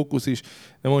Focus is.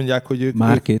 De mondják, hogy ők...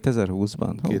 Már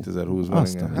 2020-ban? 2020-ban,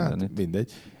 igen. Hát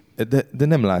mindegy. De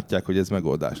nem látják, hogy ez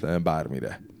megoldás lenne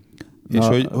bármire. És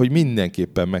hogy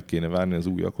mindenképpen meg kéne várni az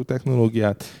új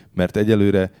akkutechnológiát, mert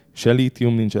egyelőre se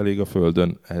lítium nincs elég a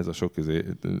Földön, ehhez a sok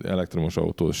elektromos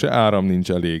autó, se áram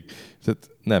nincs elég. Tehát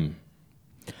nem.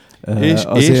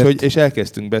 És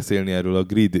elkezdtünk beszélni erről a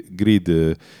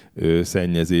grid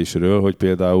szennyezésről, hogy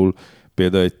például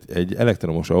egy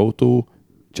elektromos autó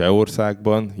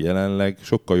Csehországban jelenleg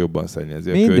sokkal jobban szennyezi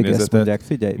a környezetet. Mindig ezt mondják,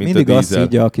 figyelj, mindig azt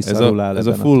higgy, aki szarul áll ez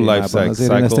a full life cycle.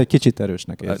 Azért én ezt egy kicsit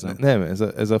erősnek érzem. Nem,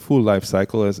 ez a full life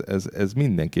cycle, ez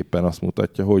mindenképpen azt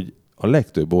mutatja, hogy a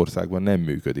legtöbb országban nem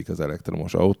működik az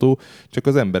elektromos autó, csak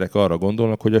az emberek arra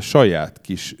gondolnak, hogy a saját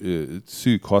kis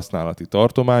szűk használati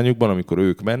tartományukban, amikor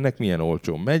ők mennek, milyen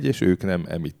olcsón megy, és ők nem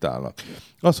emittálnak.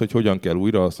 Az, hogy hogyan kell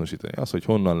újrahasznosítani, az, hogy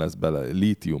honnan lesz bele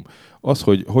lítium, az,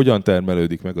 hogy hogyan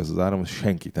termelődik meg az áram, az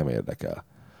senkit nem érdekel.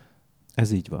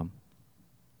 Ez így van.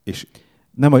 És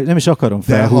nem is akarom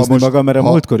felhúzni magam, mert a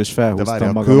múltkor is felhúztam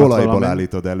magamat. De várj, ha kőolajból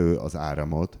állítod elő az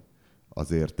áramot,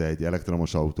 azért egy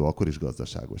elektromos autó akkor is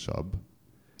gazdaságosabb.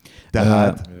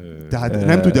 Tehát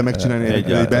nem tudja megcsinálni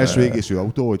egy belső égésű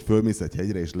autó, hogy fölmész egy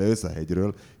hegyre és lejössz a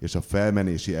hegyről, és a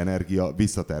felmenési energia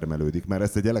visszatermelődik, mert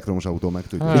ezt egy elektromos autó meg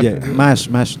tudja. Ugye, más.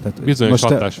 Tehát bizonyos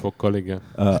hatásfokkal, igen.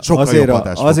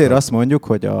 Azért azt mondjuk,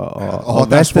 hogy a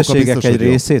veszteségek egy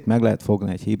részét meg lehet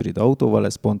fogni egy hibrid autóval,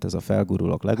 ez pont ez a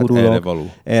felgurulok, legurulok.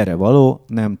 Erre való,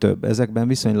 nem több. Ezekben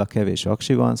viszonylag kevés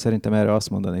aksi van, szerintem erre azt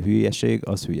mondani hülyeség,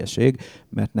 az hülyeség,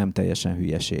 mert nem teljesen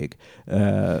hülyeség.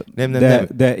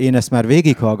 De én ezt már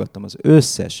végighallgattam az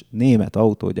összes német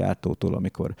autógyártótól,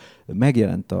 amikor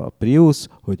megjelent a Prius,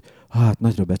 hogy hát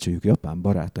nagyra becsüljük japán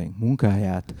barátaink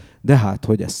munkáját, de hát,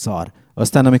 hogy ez szar.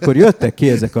 Aztán amikor jöttek ki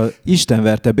ezek a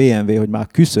istenverte BMW, hogy már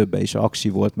küszöbbe is aksi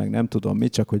volt, meg nem tudom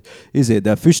mit, csak hogy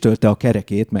de füstölte a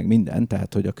kerekét, meg minden,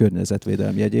 tehát hogy a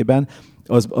környezetvédelem jegyében,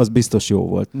 az biztos jó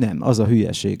volt. Nem, az a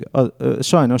hülyeség.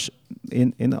 Sajnos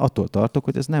én attól tartok,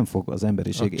 hogy ez nem fog az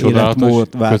emberiség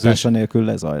életmód váltása nélkül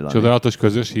lezajlani. Csodálatos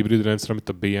közös hibrid rendszer, amit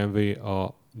a BMW,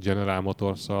 a General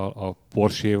Motors-szal, a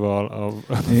Porsche-val, a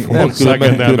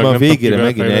Volkswagen-nel, meg a végére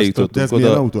megint eljutottunk oda. De ez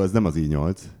milyen autó? Ez nem az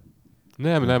i8?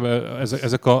 Nem,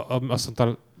 ezek azt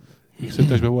mondtam,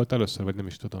 X5-ösben volt először, vagy nem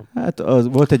is tudom. Hát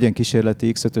volt egy ilyen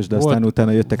kísérleti X5-ös, de aztán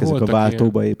utána jöttek ezek a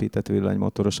váltóba épített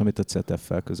villanymotoros, amit a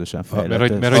ZF-fel közösen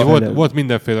fejlett. Mert volt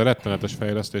mindenféle rettenetes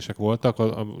fejlesztések voltak,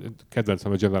 a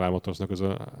kedvencem a General Motorsnak az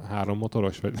a 3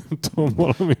 motoros, vagy nem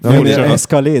tudom, valami.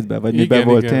 Escalade-be, vagy miben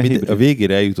volt ilyen hibrid? A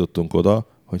végére eljutottunk oda,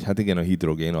 hogy hát igen, a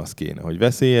hidrogén az kéne, hogy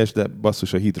veszélyes, de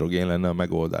basszus, a hidrogén lenne a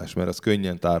megoldás, mert az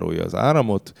könnyen tárolja az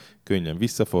áramot, könnyen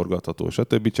visszaforgatható,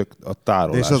 stb. Csak a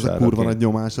tárolására. És az a kurva nagy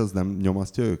nyomás, az nem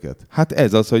nyomasztja őket? Hát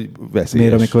ez az, hogy veszélyes.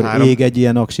 Miért, amikor ég egy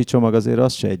ilyen aksi csomag, azért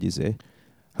az se egy izé.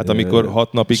 Hát amikor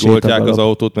 6 napig oltják az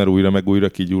autót, mert újra meg újra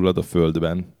kigyullad a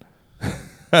földben.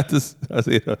 Hát ez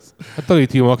azért az. Hát a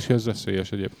lítium aksi az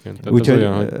veszélyes egyébként.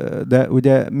 De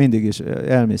ugye mindig is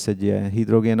elmész egy ilyen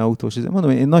hidrogénautós.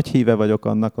 Mondom, én nagy híve vagyok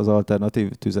annak az alternatív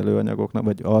tüzelőanyagoknak,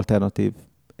 vagy alternatív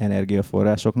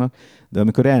energiaforrásoknak, de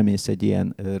amikor elmész egy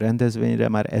ilyen rendezvényre,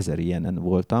 már 1000 ilyenen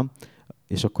voltam,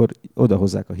 és akkor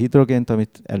odahozzák a hidrogént,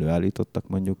 amit előállítottak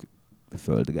mondjuk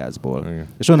földgázból. Igen.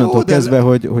 És onnantól Jó, de- kezdve,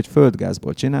 hogy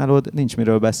földgázból csinálod, nincs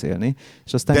miről beszélni,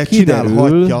 és aztán De kiderül,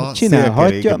 csinálhatja csinálhatja,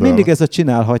 szélkerékből. mindig ez a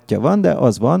csinálhatja van, de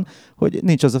az van, hogy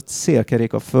nincs az a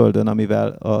szélkerék a földön,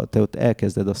 amivel te ott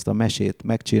elkezded azt a mesét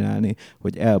megcsinálni,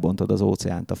 hogy elbontod az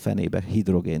óceánt a fenébe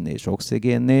hidrogénné és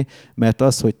oxigénné, mert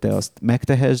az, hogy te azt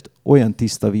megtehesd, olyan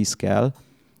tiszta víz kell,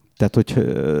 tehát,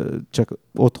 hogy csak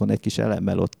otthon egy kis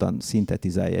elemmel ottan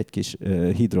szintetizálj egy kis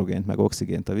hidrogént, meg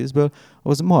oxigént a vízből,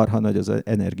 az marha nagy az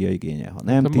energiaigénye. Ha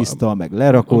nem tiszta, meg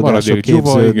lerakódások maradék dzsuva,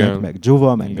 képződnek, igen. meg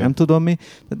dzsuva, meg Igen. nem tudom mi.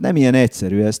 Tehát nem ilyen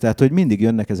egyszerű ez, tehát, hogy mindig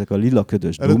jönnek ezek a lila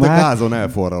ködös Előtte dumák. gázon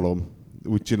elforralom.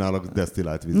 Úgy csinálok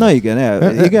desztillált vizet. Na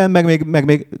igen, meg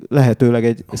még lehetőleg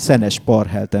egy szenes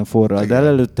parhelten forrald el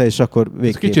előtte, és akkor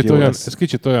végképp jó lesz. Ez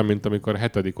kicsit olyan, mint amikor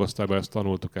 7. osztályban ezt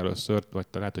tanultuk először, vagy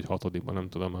lehet, hogy 6-ban, nem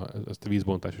tudom, ezt a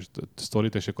vízbontásos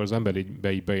sztorit, és akkor az ember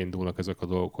így beindulnak ezek a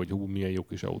dolgok, hogy milyen jó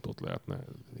kis autót lehetne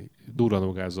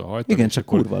durranógázzal hajtani. Igen, és csak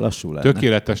akkor kurva lassú lenne.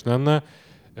 tökéletes lenne,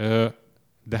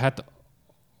 de hát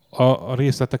a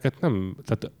részleteket nem...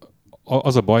 Tehát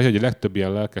az a baj, hogy a legtöbb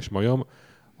ilyen lelkes majom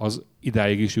az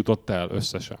idáig is jutott el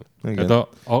összesen. Igen. Tehát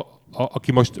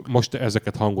aki most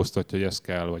ezeket hangoztatja, hogy ez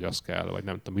kell, vagy az kell, vagy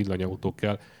nem tudom, villanyautó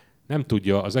kell, nem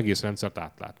tudja az egész rendszert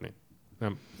átlátni.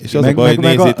 Nem. És az Meg- a baj, meg-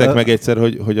 meg nézzétek a- meg egyszer,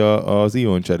 hogy az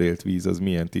ioncserélt víz az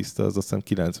milyen tiszta, az azt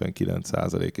hiszem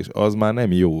 99%, és az már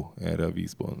nem jó erre a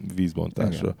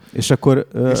vízbontásra. Igen. És akkor,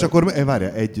 És akkor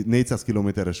várjál, egy 400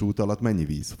 kilométeres út alatt mennyi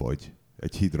víz fogy?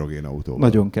 Egy hidrogénautóval.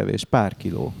 nagyon kevés, pár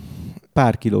kiló.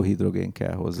 Pár kiló hidrogén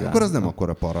kell hozzá. Akkor az nem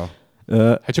akkora para.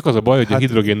 Hát csak az a baj, hogy a Hát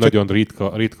hidrogén csak- nagyon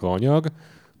ritka anyag,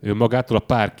 magától a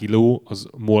pár kiló az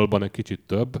molban egy kicsit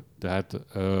több, tehát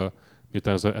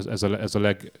miután ez a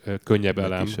legkönnyebb elem,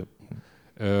 Legkisebb.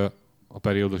 a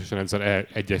periódusos rendszer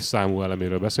egyes számú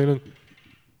eleméről beszélünk,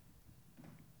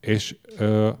 és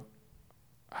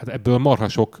hát ebből marha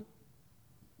sok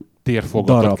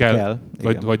térfogatot Darab kell, kell,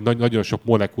 igen. vagy nagyon sok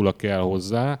molekula kell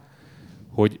hozzá,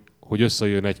 hogy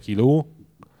összejön 1 kiló.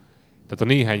 Tehát a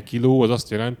néhány kiló az azt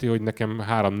jelenti, hogy nekem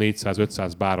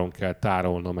 300-400-500 báron kell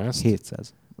tárolnom ezt.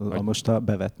 700. Most a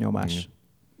bevett nyomás.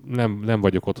 Nem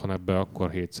vagyok otthon ebbe,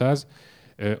 akkor 700.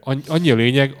 Annyi a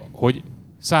lényeg, hogy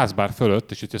 100 bár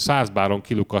fölött, és hogyha 100 báron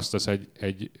kilukasztasz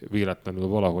egy véletlenül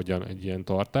valahogyan egy ilyen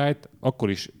tartályt, akkor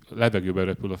is levegőbe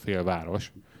röpül a fél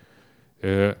város.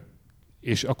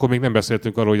 És akkor még nem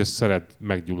beszéltünk arról, hogy ezt szeret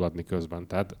meggyulladni közben.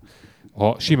 Tehát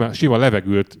ha sima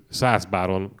levegőt 100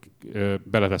 báron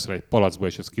beleteszel egy palacba,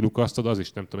 és ezt kilukasztod, az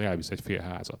is nem tudom, elvisz egy fél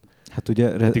házat. Hát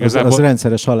ugye igazából- az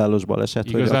rendszeres halálos baleset,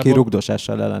 hogy Igazából- aki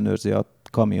rugdosással ellenőrzi a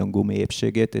kamion gumi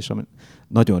épségét, és ami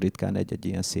nagyon ritkán egy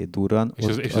ilyen szétdurran,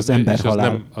 És az ember és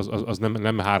halál. az nem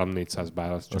 300-400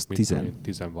 bár, az csak Az mit 10 tudom én,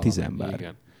 10 valami. 10 bár.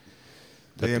 Igen.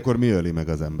 De ilyenkor mi öli meg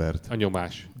az embert? A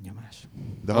nyomás. Nyomás.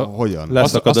 De A- hogyan?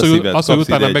 Leszakad a hogy- szíved, az, hogy kapsz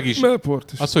utána ide meg egy is,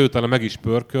 melport, és- az, hogy utána meg is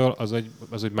pörköl,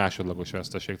 az egy másodlagos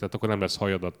veszteség. Tehát akkor nem lesz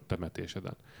hajad a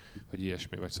temetéseden, vagy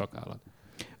ilyesmi, vagy szakállat.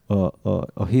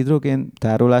 A hidrogén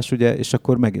tárolás, ugye, és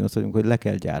akkor megint ott vagyunk, hogy le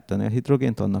kell gyártani a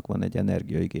hidrogént, annak van egy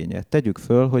energiaigénye. Tegyük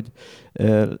föl, hogy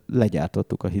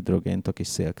legyártottuk a hidrogént a kis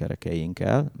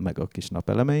szélkerekeinkkel, meg a kis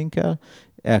napelemeinkkel,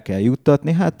 el kell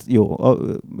juttatni, hát jó,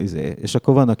 és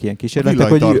akkor vannak ilyen kísérletek,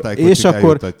 hogy Villanytartálykocsik és akkor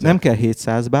eljuttatják. nem kell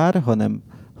 700 bár, hanem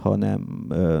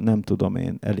nem tudom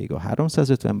én, elég a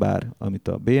 350 bár, amit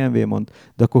a BMW mond,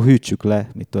 de akkor hűtsük le,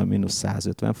 mit tudom, mínusz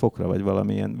 150 fokra, vagy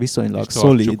valamilyen viszonylag És tartsuk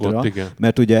szolidra, ott, igen.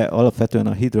 mert ugye alapvetően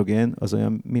a hidrogén az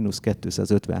olyan mínusz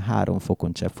 253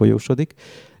 fokon cseppfolyósodik,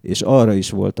 és arra is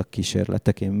voltak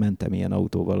kísérletek, én mentem ilyen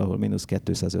autóval, ahol mínusz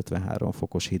 253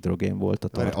 fokos hidrogén volt a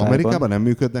tartályban. Amerikában nem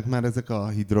működnek már ezek a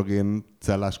hidrogén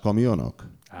cellás kamionok?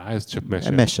 Ez csak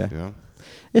mese. Mese. Ja.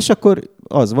 És akkor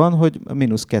az van, hogy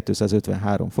mínusz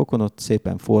 253 fokon ott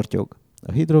szépen fortyog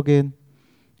a hidrogén,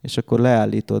 és akkor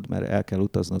leállítod, mert el kell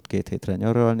utaznod 2 hétre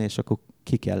nyaralni, és akkor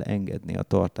ki kell engedni a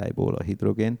tartályból a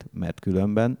hidrogént, mert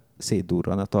különben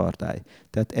szétdurran a tartály.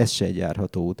 Tehát ez se egy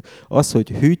járható út. Az, hogy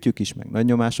hűtjük is, meg nagy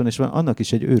nyomáson, és van, annak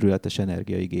is egy őrületes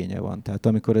energiaigénye van. Tehát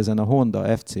amikor ezen a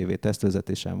Honda FCV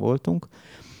tesztvezetésen voltunk,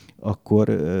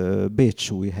 akkor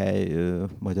Bécsújhely,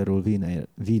 magyarul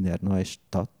Wiener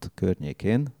Neustadt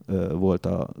környékén volt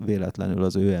véletlenül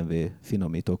az ÖMV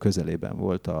finomító közelében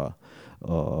volt a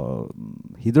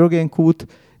hidrogénkút,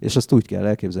 és azt úgy kell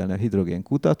elképzelni a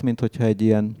hidrogénkutat, mint hogyha egy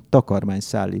ilyen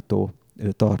takarmányszállító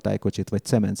tartálykocsit, vagy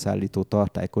cementszállító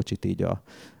tartálykocsit így a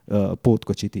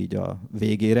pótkocsit így a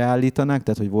végére állítanák,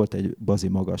 tehát hogy volt egy bazi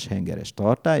magas hengeres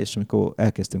tartály, és amikor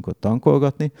elkezdtünk ott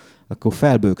tankolgatni, akkor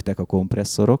felbőgtek a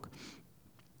kompresszorok,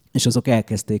 és azok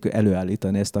elkezdték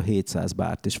előállítani ezt a 700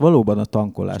 bárt. És valóban a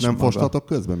tankolás Nem maga... fostatok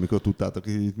közben, mikor tudtátok,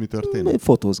 hogy itt mi történik?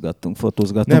 Fotózgattunk,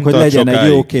 Nem hogy tart legyen egy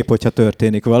sokáig. jó kép, hogyha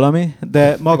történik valami,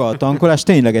 de maga a tankolás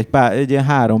tényleg egy ilyen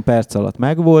 3 perc alatt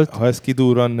megvolt. Ha ez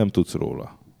kidurran, nem tudsz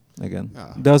róla. Igen.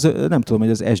 Ja. De az, nem tudom, hogy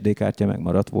az SD kártya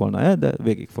megmaradt volna, de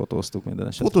végig fotóztuk minden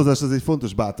esetben. Fotózás az egy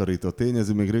fontos bátorító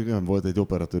tényező, még régen volt egy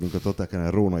operatőrünk a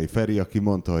Toteken, Rónai Feri, aki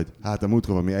mondta, hogy hát a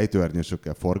múltkor valami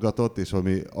ejtőernyősökkel forgatott, és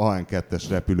valami AN2-es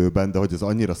repülőben, de hogy az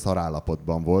annyira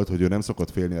szarállapotban volt, hogy ő nem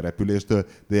szokott félni a repüléstől,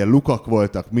 de ilyen lukak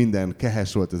voltak, minden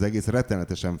kehes volt az egész,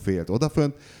 rettenetesen félt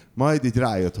odafönt, majd így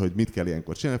rájött, hogy mit kell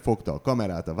ilyenkor csinálni, fogta a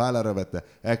kamerát, a vállára vette,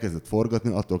 elkezdett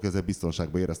forgatni, attól kezdve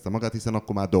biztonságban érezte magát, hiszen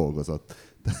akkor már dolgozott.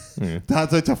 Tehát,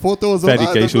 hogyha fotózol...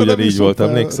 Ferike is ugyanígy volt,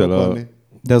 emlékszel a...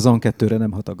 De az AN2-re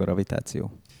nem hat a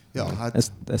gravitáció. Ja,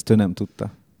 hát... Ezt ő nem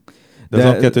tudta. De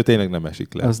az AN2 tényleg nem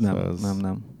esik le. Az nem.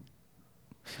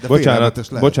 De félelmetes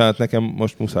lehet. Bocsánat, nekem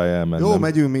most muszáj elmennem. Jó,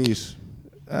 megyünk mi is.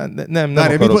 Nem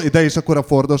Várj, akarok. de és akkor a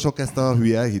fordosok ezt a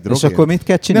hülye hidrogént? És akkor mit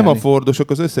kell csinálni? Nem a fordosok,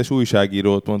 az összes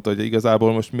újságírót mondta, hogy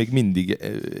igazából most még mindig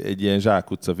egy ilyen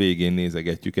zsákutca végén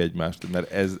nézegetjük egymást,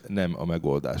 mert ez nem a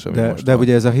megoldás, ami most de van.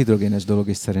 ugye ez a hidrogénes dolog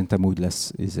is szerintem úgy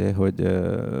lesz,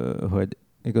 hogy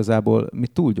igazából mi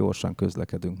túl gyorsan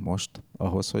közlekedünk most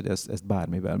ahhoz, hogy ezt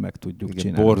bármivel meg tudjuk Igen,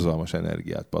 csinálni. borzalmas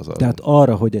energiát pazarlunk. Tehát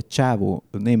arra, hogy egy csávó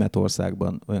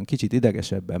Németországban olyan kicsit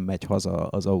idegesebben megy haza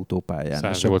az autópályán,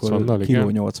 és akkor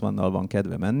kiló 80-nal van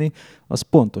kedve menni, az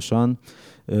pontosan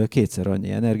kétszer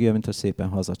annyi energia, mint ha szépen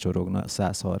hazacsorogna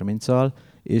 130-al,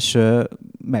 és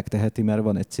megteheti, mert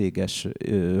van egy céges,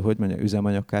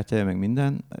 üzemanyagkártyája, meg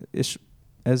minden, és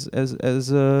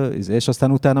és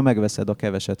aztán utána megveszed a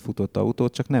keveset futott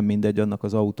autót, csak nem mindegy annak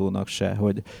az autónak se,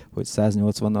 hogy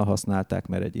 180-nal használták,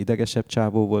 mert egy idegesebb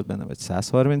csávó volt benne, vagy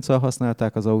 130-al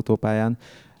használták az autópályán,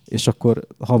 és akkor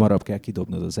hamarabb kell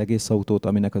kidobnod az egész autót,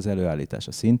 aminek az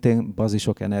előállítása szintén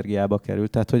bazisok energiába kerül.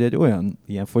 Tehát, hogy egy olyan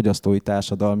ilyen fogyasztói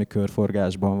társadalmi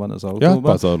körforgásban van az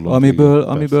autóban,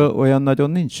 amiből olyan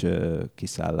nagyon nincs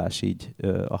kiszállás így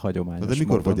a hagyományos de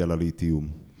mikor módon. fogy el a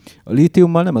lítium? A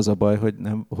lítiummal nem az a baj,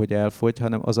 hogy elfogy,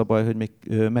 hanem az a baj, hogy még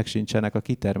megsincsenek a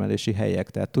kitermelési helyek.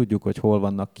 Tehát tudjuk, hogy hol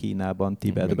vannak Kínában,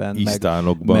 Tibetben,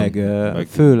 meg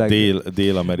főleg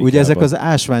Dél-Amerikában. Ugye ezek az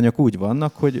ásványok úgy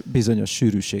vannak, hogy bizonyos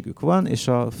sűrűségük van, és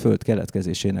a föld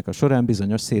keletkezésének a során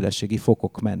bizonyos szélességi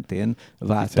fokok mentén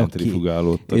váltak ki.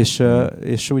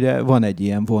 És ugye van egy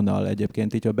ilyen vonal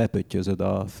egyébként, így ha bepöttyözöd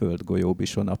a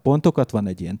földgolyóbison a pontokat, van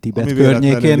egy ilyen Tibet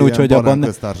környékén, úgyhogy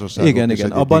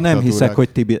abban nem hiszek, hogy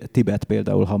Tibet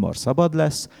például hamar szabad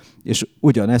lesz, és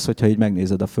ugyanez, hogyha így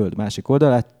megnézed a föld másik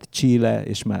oldalát, Chile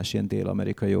és más ilyen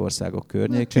dél-amerikai országok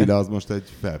környékén. Chile az most egy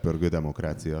felpörgő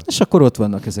demokrácia. És akkor ott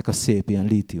vannak ezek a szép ilyen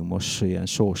lítiumos, ilyen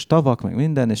sós tavak, meg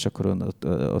minden, és akkor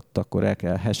ott akkor el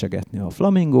kell hesegetni a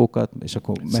flamingókat, és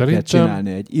akkor meg kell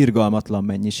csinálni egy irgalmatlan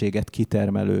mennyiséget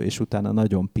kitermelő, és utána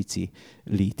nagyon pici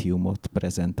lítiumot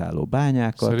prezentáló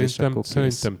bányákat.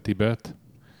 Szerintem Tibet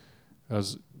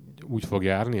az úgy fog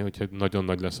járni, hogyha nagyon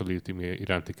nagy lesz a lítium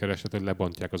iránti kereslet, hogy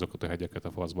lebontják azokat a hegyeket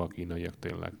a faszba a kínaiak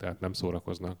tényleg. Tehát nem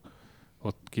szórakoznak.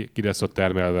 Ott ki lesz ott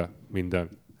termelve minden.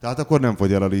 Tehát akkor nem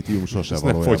fogy el a lítium sose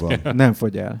valójában. Nem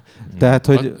fogy el. Tehát,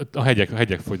 hogy a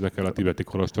hegyek fogynak el a tibeti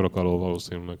kolostorok alól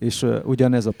valószínűleg. És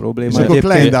ugyanez a probléma. És akkor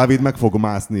Klein Dávid meg fog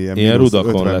mászni ilyen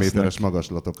rudakon 50 méteres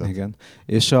magaslatokat. Igen.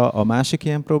 És a másik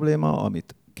ilyen probléma,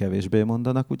 amit kevésbé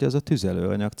mondanak, ugye ez a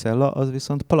tüzelőanyagcella, az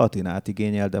viszont platinát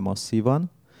igényel, de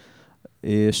masszívan.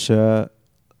 És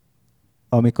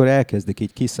amikor elkezdik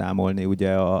így kiszámolni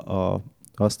ugye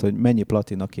azt, hogy mennyi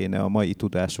platina kéne a mai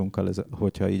tudásunkkal,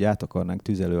 hogyha így át akarnánk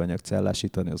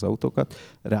tüzelőanyagcellásítani az autókat,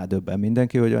 rádöbben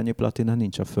mindenki, hogy annyi platina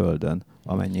nincs a Földön,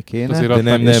 amennyi kéne. De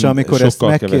nem, és amikor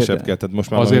sokkal kevesebb kell. Tehát most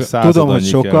már tudom, hogy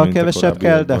sokkal kevesebb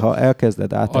kell, de ha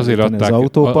elkezded átállítani az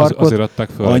autóparkot,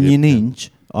 annyi nincs,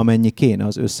 amennyi kéne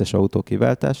az összes autó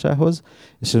kiváltásához,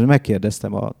 és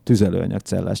megkérdeztem a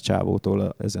tüzelőanyagcellás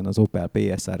csávótól ezen az Opel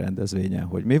PSA rendezvényen,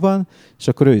 hogy mi van, és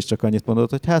akkor ő is csak annyit mondott,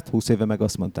 hogy hát 20 éve meg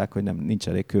azt mondták, hogy nincs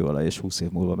elég kőolaj, és 20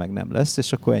 év múlva meg nem lesz,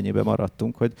 és akkor ennyibe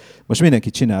maradtunk, hogy most mindenki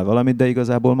csinál valamit, de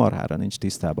igazából marhára nincs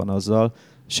tisztában azzal,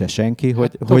 se senki,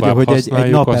 hogy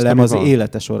egy napelem az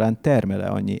élete során termele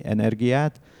annyi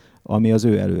energiát, ami az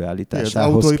ő előállításához kell.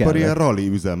 Az autóipar ilyen rally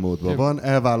üzemmódban van,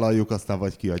 elvállaljuk, aztán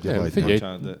vagy kiadja, vagy figyelj,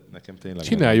 nem. De nekem tényleg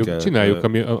csináljuk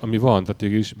ami van, tehát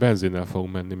is benzinnel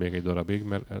fogunk menni még egy darabig,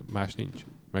 mert más nincs.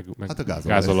 Meg hát a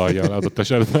gázolajjal adott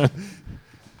esetben.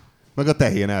 Meg a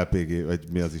tehén LPG, vagy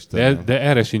mi az Isten. De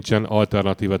erre sincsen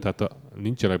alternatíva, tehát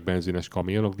nincsenek benzines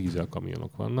kamionok, dízel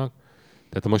kamionok vannak.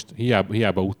 Tehát most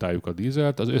hiába utáljuk a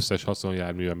dízelt, az összes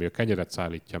haszonjármű, ami a kenyeret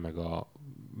szállítja, meg a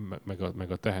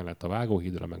meg a tehenlet a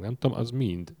vágóhídra, meg nem tudom, az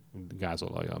mind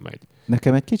gázolajjal megy.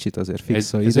 Nekem egy kicsit azért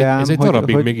fix a Ez ideám, egy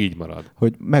darabig még így marad.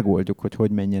 hogy megoldjuk,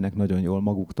 hogy menjenek nagyon jól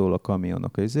maguktól a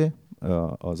kamionok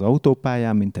az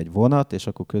autópályán, mint egy vonat, és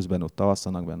akkor közben ott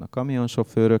alszanak benne a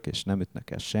kamionsofőrök, és nem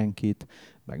ütnek el senkit,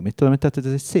 meg mit tudom, tehát ez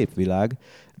egy szép világ,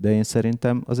 de én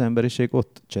szerintem az emberiség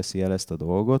ott cseszi el ezt a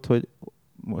dolgot, hogy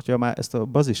hogyha már ezt a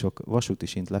bazisok vasúti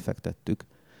sint lefektettük,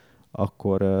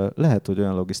 akkor lehet, hogy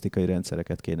olyan logisztikai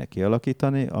rendszereket kéne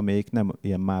kialakítani, amelyik nem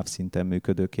ilyen MÁV szinten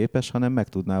működőképes, hanem meg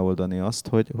tudná oldani azt,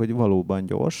 hogy valóban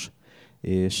gyors,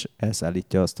 és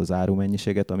elszállítja azt az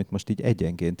árumennyiséget, amit most így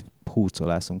egyenként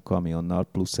hurcolászunk kamionnal,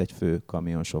 plusz egy fő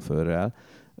kamionsofőrrel,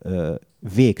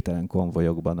 végtelen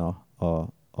konvojokban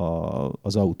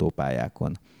az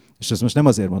autópályákon. És ezt most nem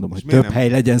azért mondom, hogy több hely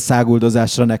legyen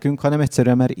száguldozásra nekünk, hanem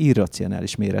egyszerűen mert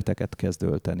irracionális méreteket kezd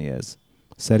ölteni ez.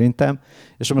 Szerintem,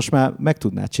 és most már meg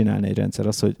tudná csinálni egy rendszer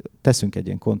azt, hogy teszünk egy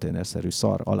ilyen konténerszerű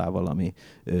szar alá valami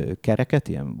kereket,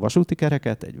 ilyen vasúti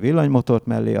kereket, egy villanymotort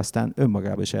mellé, aztán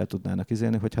önmagában is el tudnának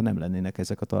izélni, hogyha nem lennének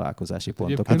ezek a találkozási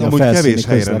pontok. Amúgy kevés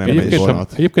helyre nem megy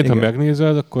vonat. Egyébként, ha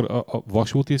megnézed, akkor a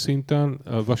vasúti szinten,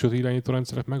 a vasúti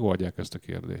irányítórendszerek megoldják ezt a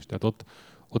kérdést. Tehát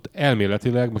ott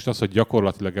elméletileg, most az, hogy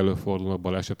gyakorlatilag előfordulnak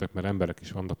balesetek, mert emberek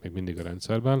is vannak még mindig a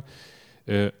rendszerben,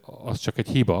 az csak egy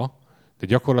hiba, de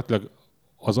gyakorlatilag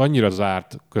az annyira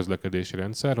zárt közlekedési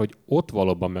rendszer, hogy ott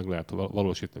valóban meg lehet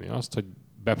valósítani azt, hogy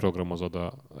beprogramozod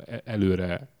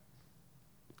előre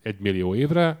 1 millió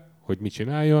évre, hogy mit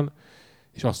csináljon,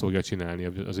 és azt fogja csinálni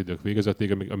az idők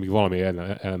végezetéig, amíg valami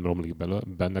elem romlik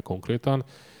benne konkrétan,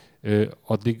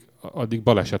 addig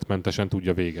balesetmentesen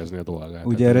tudja végezni a dolgát.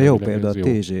 Ugye erre jó példa a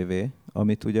TGV,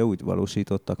 amit ugye úgy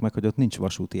valósítottak meg, hogy ott nincs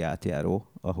vasúti átjáró,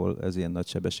 ahol ez ilyen nagy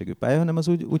sebességű pálya, hanem az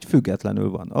úgy függetlenül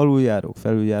van. Aluljárók,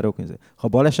 felüljárók. Ha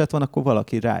baleset van, akkor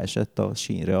valaki ráesett a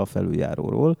sínre a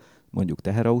felüljáróról, mondjuk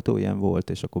teherautó ilyen volt,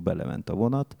 és akkor belement a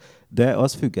vonat, de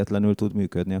az függetlenül tud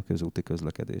működni a közúti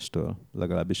közlekedéstől.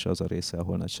 Legalábbis az a része,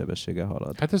 ahol nagy sebessége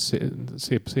halad. Hát ez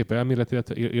szép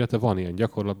elmélet, illetve van ilyen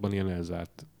gyakorlatban, ilyen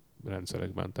elzárt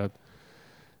rendszerekben. Tehát,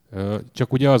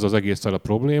 csak ugye az egésszel a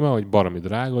probléma, hogy baromi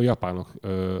drága, a japánok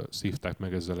szívták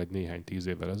meg ezzel egy néhány 10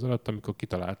 évvel ezelőtt, amikor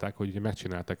kitalálták, hogy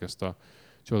megcsinálták ezt a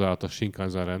csodálatos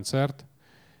Shinkansen rendszert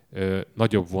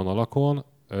nagyobb vonalakon,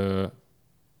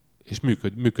 és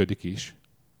működik is,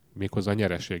 méghozzá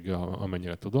nyereséggel,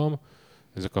 amennyire tudom.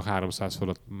 Ezek a 300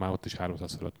 fölött, már ott is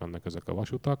 300 fölött mennek ezek a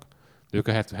vasutak, de ők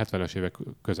a 70-es évek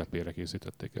közepére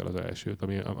készítették el az elsőt,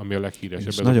 ami a leghíresebb.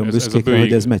 És nagyon büszkék,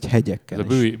 hogy ez megy hegyekkel. Ez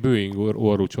a Boeing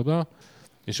orrú csoda,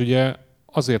 és ugye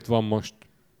azért van most,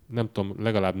 nem tudom,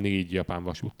 legalább 4 japán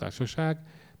vasúttársaság,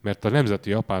 mert a nemzeti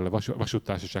japán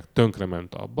vasúttársaság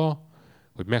tönkrement abba,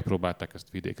 hogy megpróbálták ezt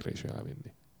vidékre is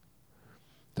elvinni.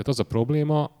 Tehát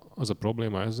az a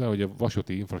probléma ezzel, hogy a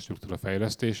vasúti infrastruktúra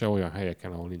fejlesztése olyan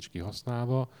helyeken, ahol nincs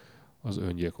kihasználva, az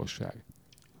öngyilkosság.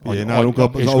 Nálunk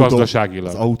gazdaságilag.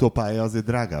 Az autópálya azért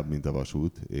drágább, mint a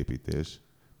vasút építés.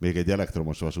 Még egy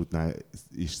elektromos vasútnál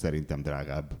is szerintem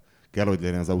drágább. Kell, hogy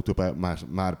legyen az autópálya,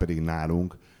 már pedig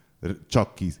nálunk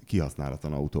csak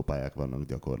kihasználatlan autópályák vannak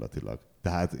gyakorlatilag.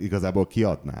 Tehát igazából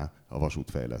kiadná a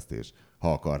vasútfejlesztés,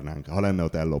 ha akarnánk, ha lenne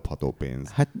ott ellopható pénz.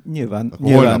 Hát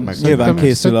nyilván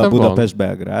készül a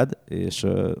Budapest-Belgrád, és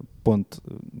pont,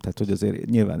 tehát hogy azért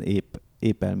nyilván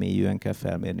épp elmélyűen kell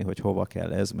felmérni, hogy hova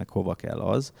kell ez, meg hova kell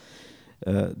az,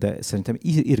 de szerintem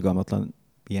irgalmatlan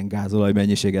ilyen gázolaj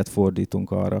mennyiséget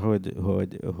fordítunk arra,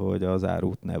 hogy az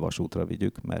árút ne vasútra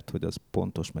vigyük, mert hogy az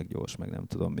pontos, meg gyors, meg nem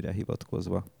tudom mire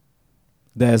hivatkozva.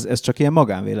 De ez csak ilyen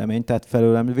magánvélemény, tehát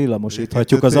felőlem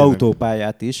villamosíthatjuk az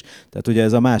autópályát is. Tehát ugye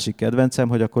ez a másik kedvencem,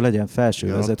 hogy akkor legyen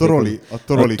felső vezeték. A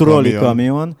troli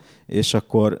kamion, és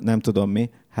akkor nem tudom mi.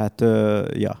 Hát,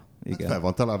 ja, igen. Fel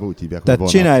van találva, úgy hívják, tehát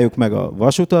csináljuk meg a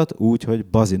vasutat úgy, hogy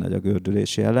bazi nagy a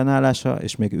gördülési ellenállása,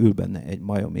 és még ül benne egy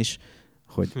majom is,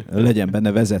 hogy legyen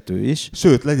benne vezető is.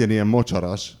 Sőt, legyen ilyen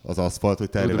mocsaras az aszfalt, hogy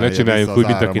terjedelje vissza az áramot. Ne csináljuk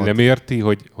úgy, mint aki nem érti,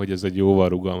 hogy ez egy jóval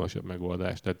rugalmasabb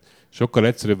megoldás. Tehát sokkal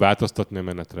egyszerűbb változtatni a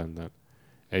menetrenden.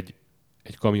 Egy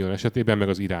kamion esetében, meg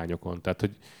az irányokon. Tehát,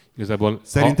 hogy igazából...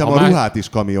 Szerintem a ruhát is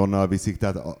kamionnal viszik,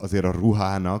 tehát azért a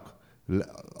ruhának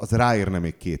az ráérne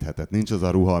még 2 hetet. Nincs az a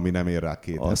ruha, ami nem ér rá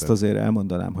 2 hetet. Azt azért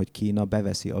elmondanám, hogy Kína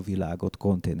beveszi a világot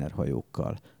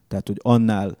konténerhajókkal. Tehát, hogy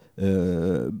annál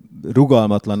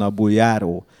rugalmatlanabbul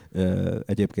járó,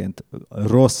 egyébként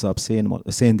rosszabb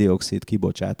széndioxid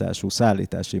kibocsátású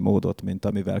szállítási módot, mint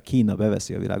amivel Kína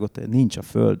beveszi a világot, nincs a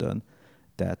Földön.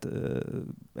 Tehát,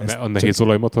 a nehéz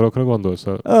olajmotorokra gondolsz?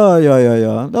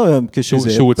 Ja. Olyan kis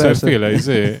Schulzer-féle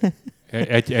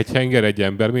Egy henger, egy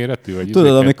ember méretű? Vagy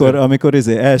Tudod, amikor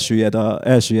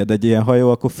elsüllyed egy ilyen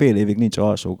hajó, akkor fél évig nincs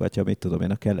alsógatja, mit tudom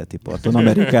én, a keleti parton,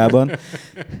 Amerikában.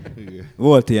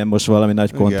 Volt ilyen most valami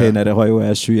nagy konténere hajó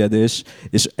elsüllyedés,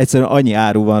 és egyszerűen annyi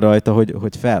áru van rajta,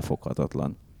 hogy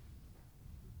felfoghatatlan.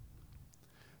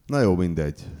 Na jó,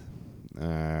 mindegy.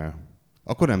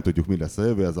 Akkor nem tudjuk, mi lesz a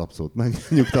jövő, ez abszolút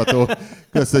megnyugtató.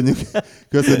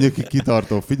 Köszönjük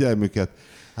kitartó figyelmüket.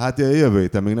 Hát a jövő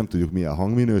héten még nem tudjuk, milyen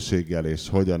hangminőséggel, és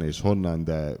hogyan és honnan,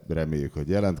 de reméljük, hogy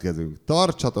jelentkezünk.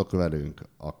 Tartsatok velünk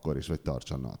akkor is, vagy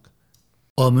tartsanak.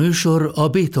 A műsor a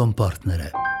Béton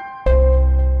partnere.